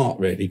 they're not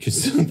really,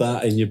 because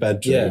that in your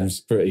bedroom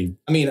is pretty.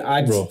 I mean,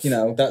 rough.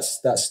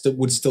 That's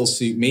would still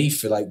suit me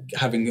for like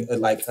having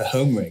a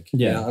home rig.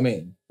 Yeah, you know what I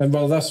mean. And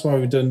well, that's why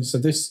we've done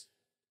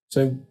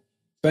so.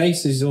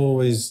 Bass is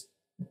always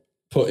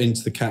put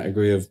into the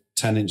category of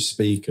 10-inch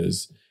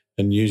speakers,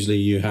 and usually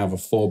you have a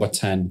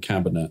 4x10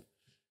 cabinet,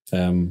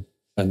 and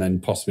then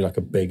possibly like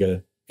a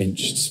bigger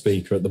inch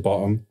speaker at the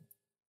bottom.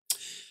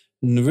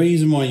 And the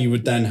reason why you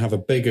would then have a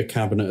bigger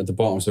cabinet at the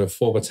bottom, so a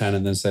 4x10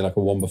 and then say like a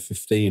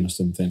 1x15 or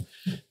something,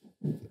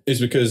 is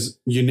because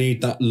you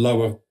need that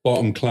lower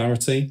bottom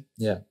clarity.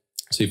 Yeah.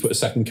 So you put a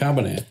second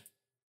cabinet.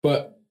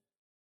 But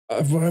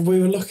we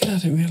were looking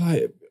at it and we were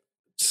like,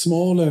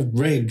 smaller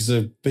rigs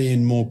are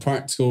being more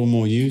practical,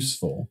 more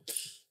useful.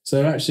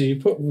 So actually you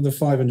put the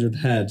 500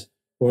 head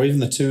or even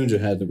the 200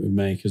 head that we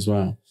make as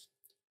well.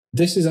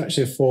 This is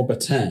actually a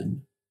 4x10,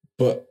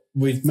 but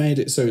we've made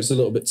it so it's a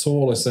little bit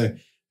taller. So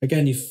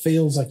again, it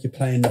feels like you're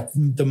playing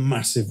the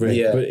massive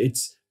rig, but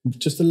it's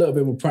just a little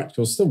bit more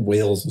practical. Still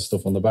wheels and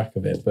stuff on the back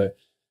of it.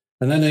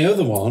 And then the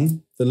other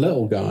one, the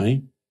little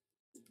guy,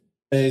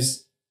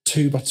 is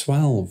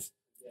 2x12.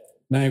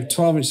 Now,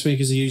 12-inch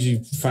speakers are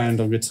usually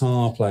found on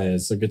guitar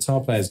players. So guitar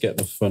players get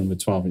the fun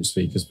with 12-inch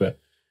speakers, but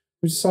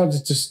we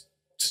decided just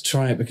to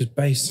try it because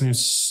bass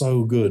sounds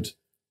so good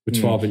with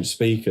 12-inch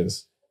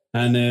speakers.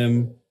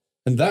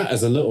 And that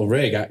as a little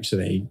rig,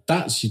 actually,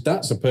 that's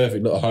a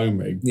perfect little home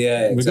rig.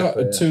 Yeah,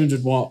 exactly. We've got a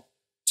 200-watt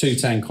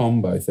 210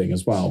 combo thing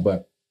as well,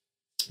 but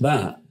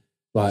that,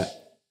 like,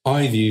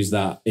 I've used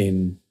that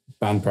in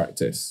band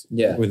practice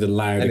with a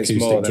loud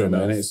acoustic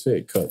drummer, and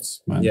it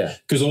cuts, man. Yeah.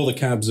 Because all the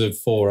cabs are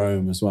 4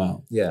 ohm as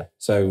well. Yeah.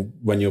 So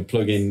when you're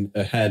plugging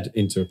a head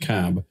into a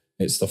cab,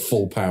 it's the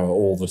full power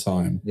all the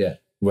time. Yeah.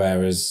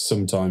 Whereas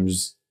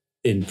sometimes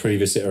in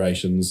previous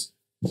iterations,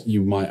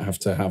 you might have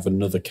to have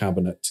another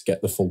cabinet to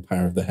get the full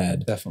power of the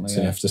head. Definitely.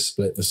 So you have to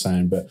split the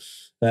sound. But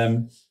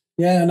and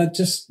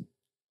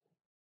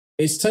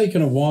it's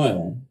taken a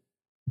while,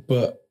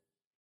 but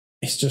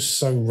it's just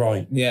so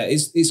right. Yeah,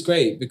 it's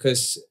great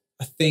because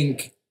I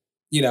think,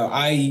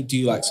 I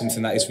do like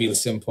something that is really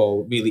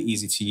simple, really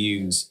easy to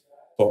use,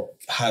 but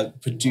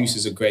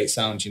produces a great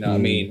sound, you know what I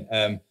mean?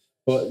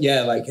 But But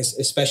yeah, like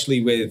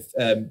especially with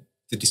the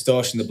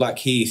distortion, the Black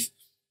Heath,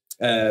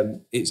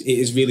 it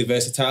is really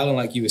versatile. And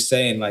like you were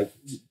saying, like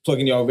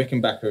plugging your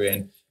Rickenbacker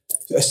in,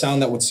 a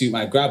sound that would suit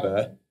my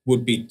grabber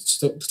would be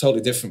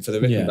totally different for the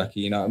Rickenbacker.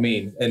 You know what I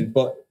mean?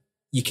 But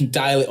you can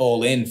dial it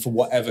all in for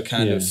whatever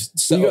kind of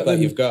setup that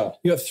you've got.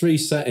 You got 3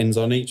 settings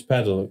on each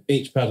pedal.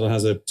 Each pedal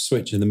has a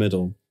switch in the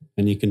middle,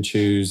 and you can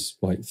choose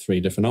like 3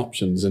 different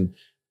options. And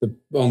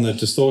on the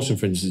distortion,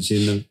 for instance,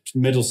 in the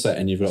middle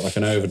setting, you've got like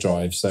an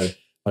overdrive. So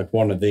like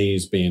one of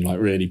these being like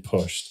really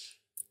pushed.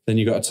 Then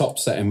you've got a top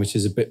setting, which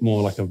is a bit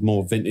more like a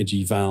more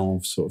vintagey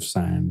valve sort of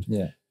sound.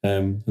 Yeah.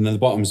 And then the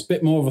bottom's a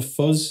bit more of a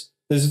fuzz.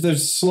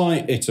 There's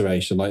slight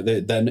iteration, like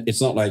then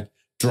it's not like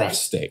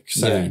drastic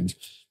sound.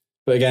 Yeah.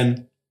 But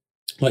again,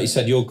 like you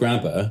said, your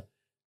grabber,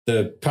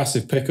 the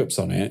passive pickups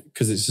on it,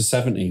 because it's a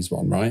 70s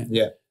one, right?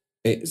 Yeah.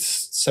 It's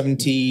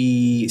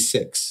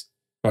 76.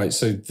 Right.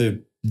 So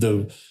the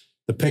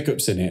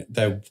pickups in it,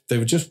 they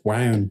were just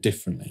wound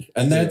differently.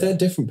 And they're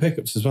different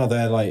pickups as well.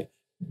 They're like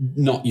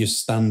not your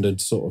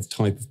standard sort of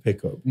type of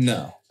pickup.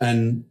 No.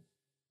 And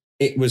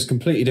it was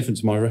completely different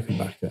to my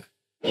Rickenbacker.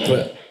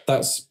 But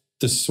that's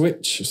the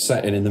switch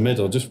setting in the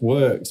middle just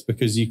works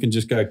because you can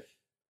just go,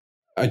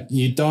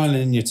 you dial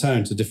in your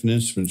tone to different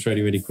instruments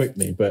really, really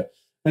quickly.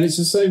 And it's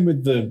the same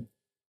with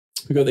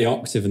we've got the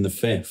octave and the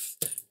fifth.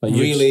 Like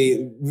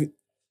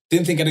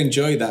didn't think I'd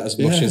enjoy that as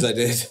much as I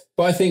did.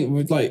 But I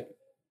think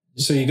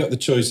so you got the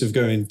choice of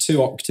going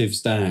 2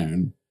 octaves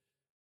down,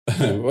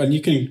 and you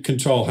can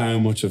control how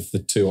much of the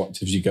 2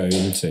 octaves you go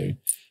into.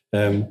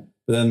 But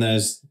then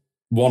there's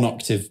 1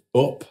 octave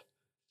up,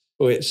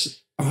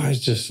 which I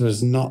just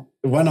was not,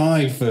 when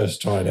I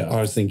first tried it,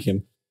 I was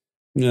thinking,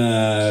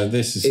 nah,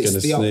 this is going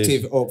to sleep. It's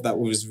the octave up that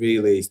was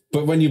really...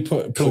 But when you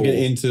plug it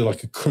into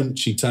like a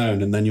crunchy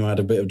tone and then you add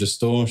a bit of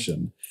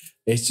distortion,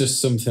 it's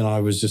just something I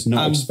was just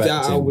not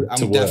expecting to work.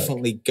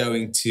 Definitely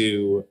going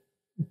to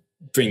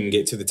bring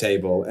it to the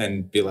table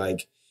and be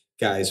like,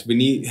 guys, we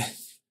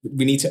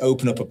need to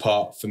open up a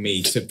part for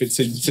me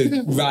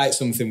to write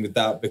something with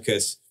that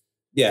because...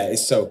 Yeah,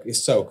 it's so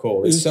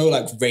cool. It's so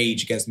like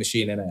Rage Against the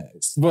Machine,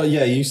 innit? Well,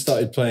 yeah, you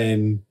started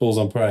playing Bulls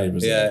on Parade,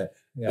 wasn't it?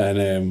 Yeah.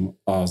 And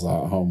I was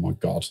like, oh my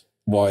God,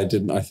 why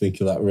didn't I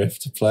think of that riff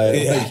to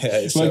play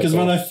it? Because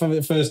when I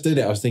first did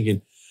it, I was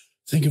thinking,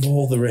 think of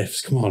all the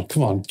riffs. Come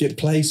on,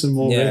 play some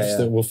more riffs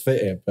that will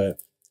fit it.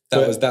 But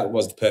that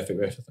was the perfect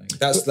riff, I think.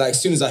 That's like,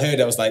 as soon as I heard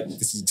it, I was like,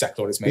 this is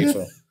exactly what it's made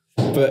for.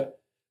 But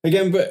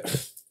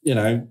you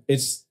know,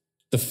 it's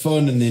the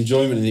fun and the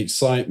enjoyment and the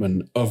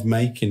excitement of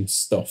making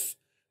stuff.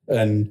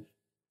 And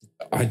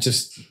I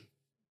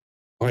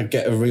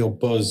get a real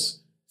buzz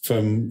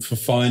for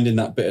finding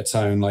that bit of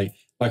tone. Like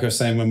I was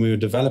saying, when we were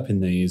developing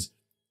these,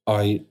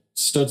 I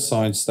stood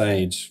side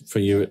stage for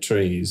you at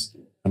Trees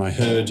and I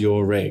heard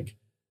your rig.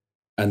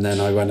 And then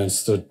I went and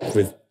stood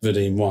with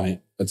Vadim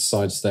White at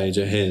side stage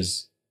at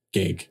his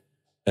gig.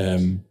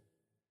 And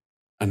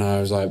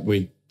I was like,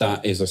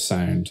 that is a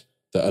sound.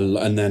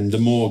 And then the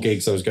more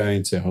gigs I was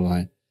going to, I'm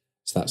like,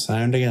 it's that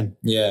sound again.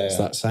 Yeah. It's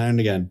that sound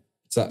again.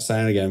 It's that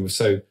sound again.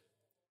 So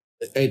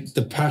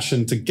the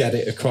passion to get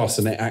it across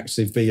and it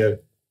actually be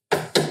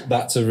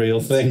that's a real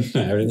thing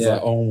now. It's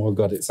like, oh my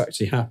God, it's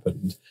actually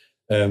happened.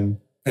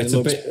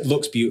 It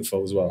looks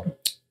beautiful as well.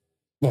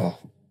 Well,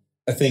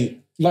 I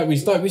think like we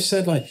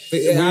said, like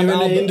we're in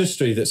an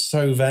industry that's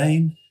so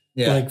vain.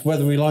 Yeah. Like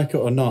whether we like it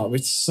or not,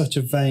 it's such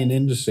a vain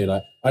industry.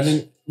 Like I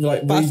didn't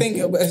like. But I think,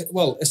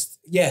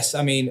 yes,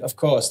 I mean, of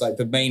course, like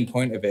the main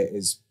point of it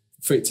is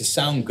for it to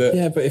sound good.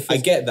 Yeah, but I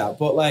get that,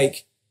 but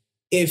like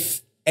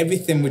if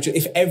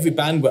every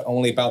band were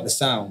only about the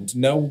sound,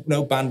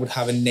 no band would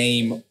have a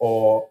name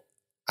or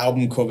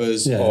album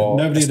covers or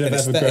nobody would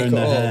have ever grown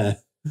their hair.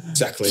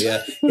 Exactly,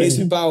 yeah. It's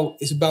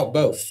about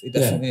both. It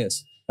definitely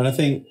is. And I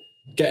think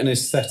getting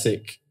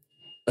aesthetic,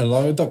 a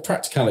lot of the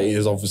practicality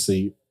is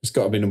obviously, it's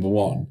got to be number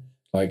one.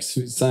 Like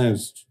it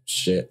sounds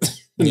shit.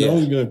 They're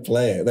always going to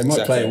play it. They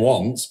might play it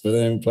once, but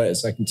they don't play it a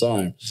second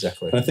time.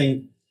 Exactly. And I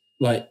think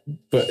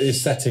but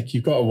aesthetic,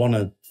 you've got to want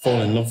to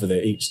fall in love with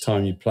it each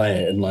time you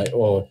play it. And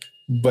or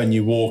when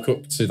you walk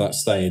up to that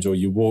stage or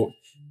you walk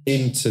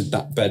into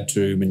that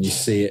bedroom and you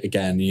see it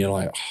again and you're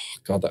like, oh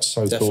God, that's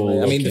so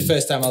cool. I mean, the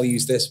first time I'll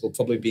use this will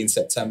probably be in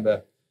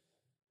September,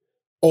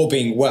 all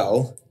being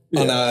well,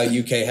 on our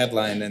UK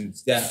headline. And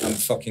I'm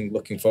fucking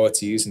looking forward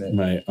to using it.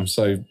 Mate, I'm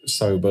so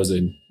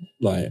buzzing.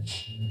 Like,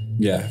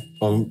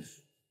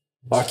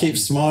 I keep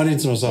smiling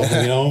to myself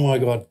thinking, oh my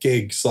God,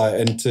 gigs. Like,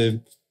 and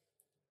to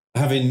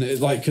having,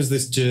 like, because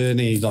this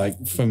journey,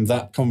 like, from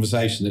that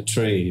conversation at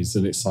Trees,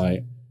 and it's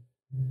like,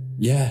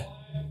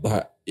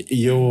 like,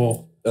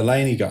 you're a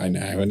Laney guy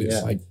now, and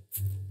it's like,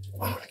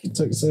 it's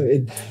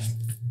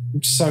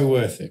so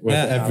worth it. Worth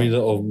every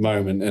little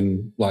moment.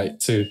 And,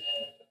 like,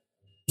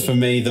 for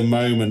me, the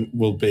moment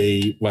will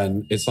be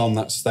when it's on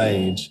that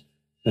stage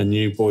and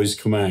you boys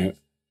come out.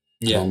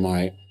 Yeah. And I'm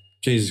like,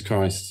 Jesus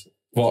Christ,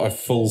 what a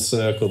full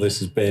circle this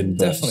has been.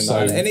 Definitely,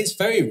 man. And it's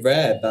very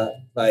rare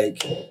that,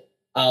 like,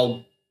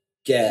 I'll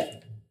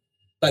get,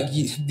 like,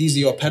 these are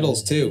your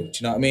pedals too. Do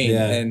you know what I mean?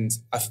 Yeah. And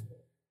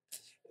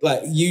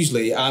like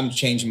usually I'm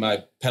changing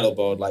my pedal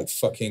board like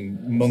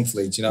fucking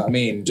monthly. Do you know what I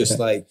mean? Just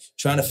like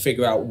trying to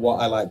figure out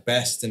what I like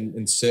best and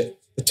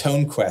the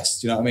tone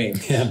quest. Do you know what I mean?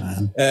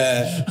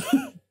 Yeah,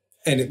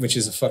 man. Which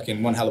is a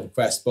fucking one hell of a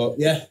quest. But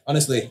yeah,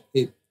 honestly,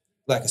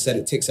 like I said,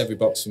 it ticks every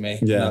box for me.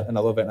 Yeah. And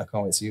I love it and I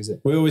can't wait to use it.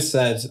 We always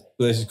said,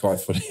 this is quite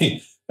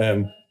funny,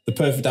 the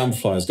perfect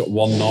amplifier's got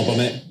one knob on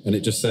it and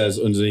it just says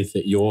underneath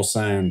it, your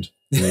sound.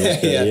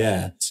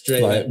 Yeah.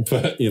 Straight like,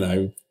 but, you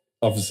know,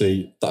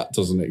 obviously that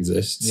doesn't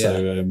exist. Yeah.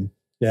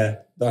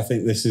 So, I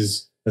think this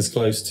is as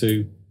close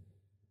to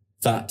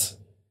that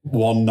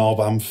one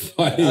knob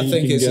amplifier. I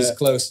think it's as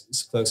close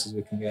as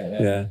we can get.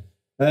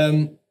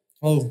 Yeah.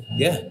 Well,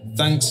 yeah.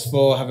 Thanks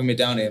for having me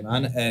down here,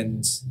 man.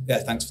 And yeah,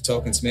 thanks for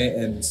talking to me.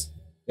 And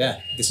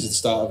yeah, this is the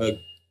start of a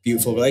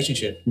beautiful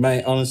relationship.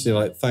 Mate, honestly,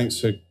 like, thanks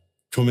for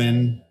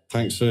coming.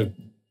 Thanks for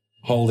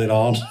holding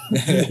on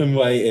and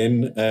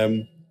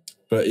waiting.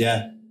 But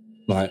yeah,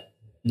 like,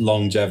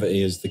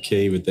 longevity is the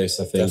key with this,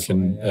 I think.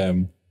 Definitely,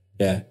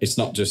 and it's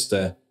not just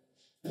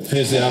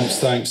here's the amps,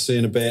 thanks, see you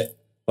in a bit.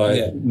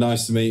 Like,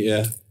 nice to meet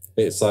you.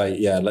 It's like,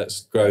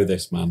 let's grow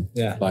this, man.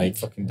 Yeah, like,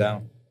 fucking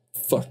down.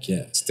 Fuck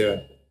yeah. Let's do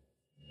it.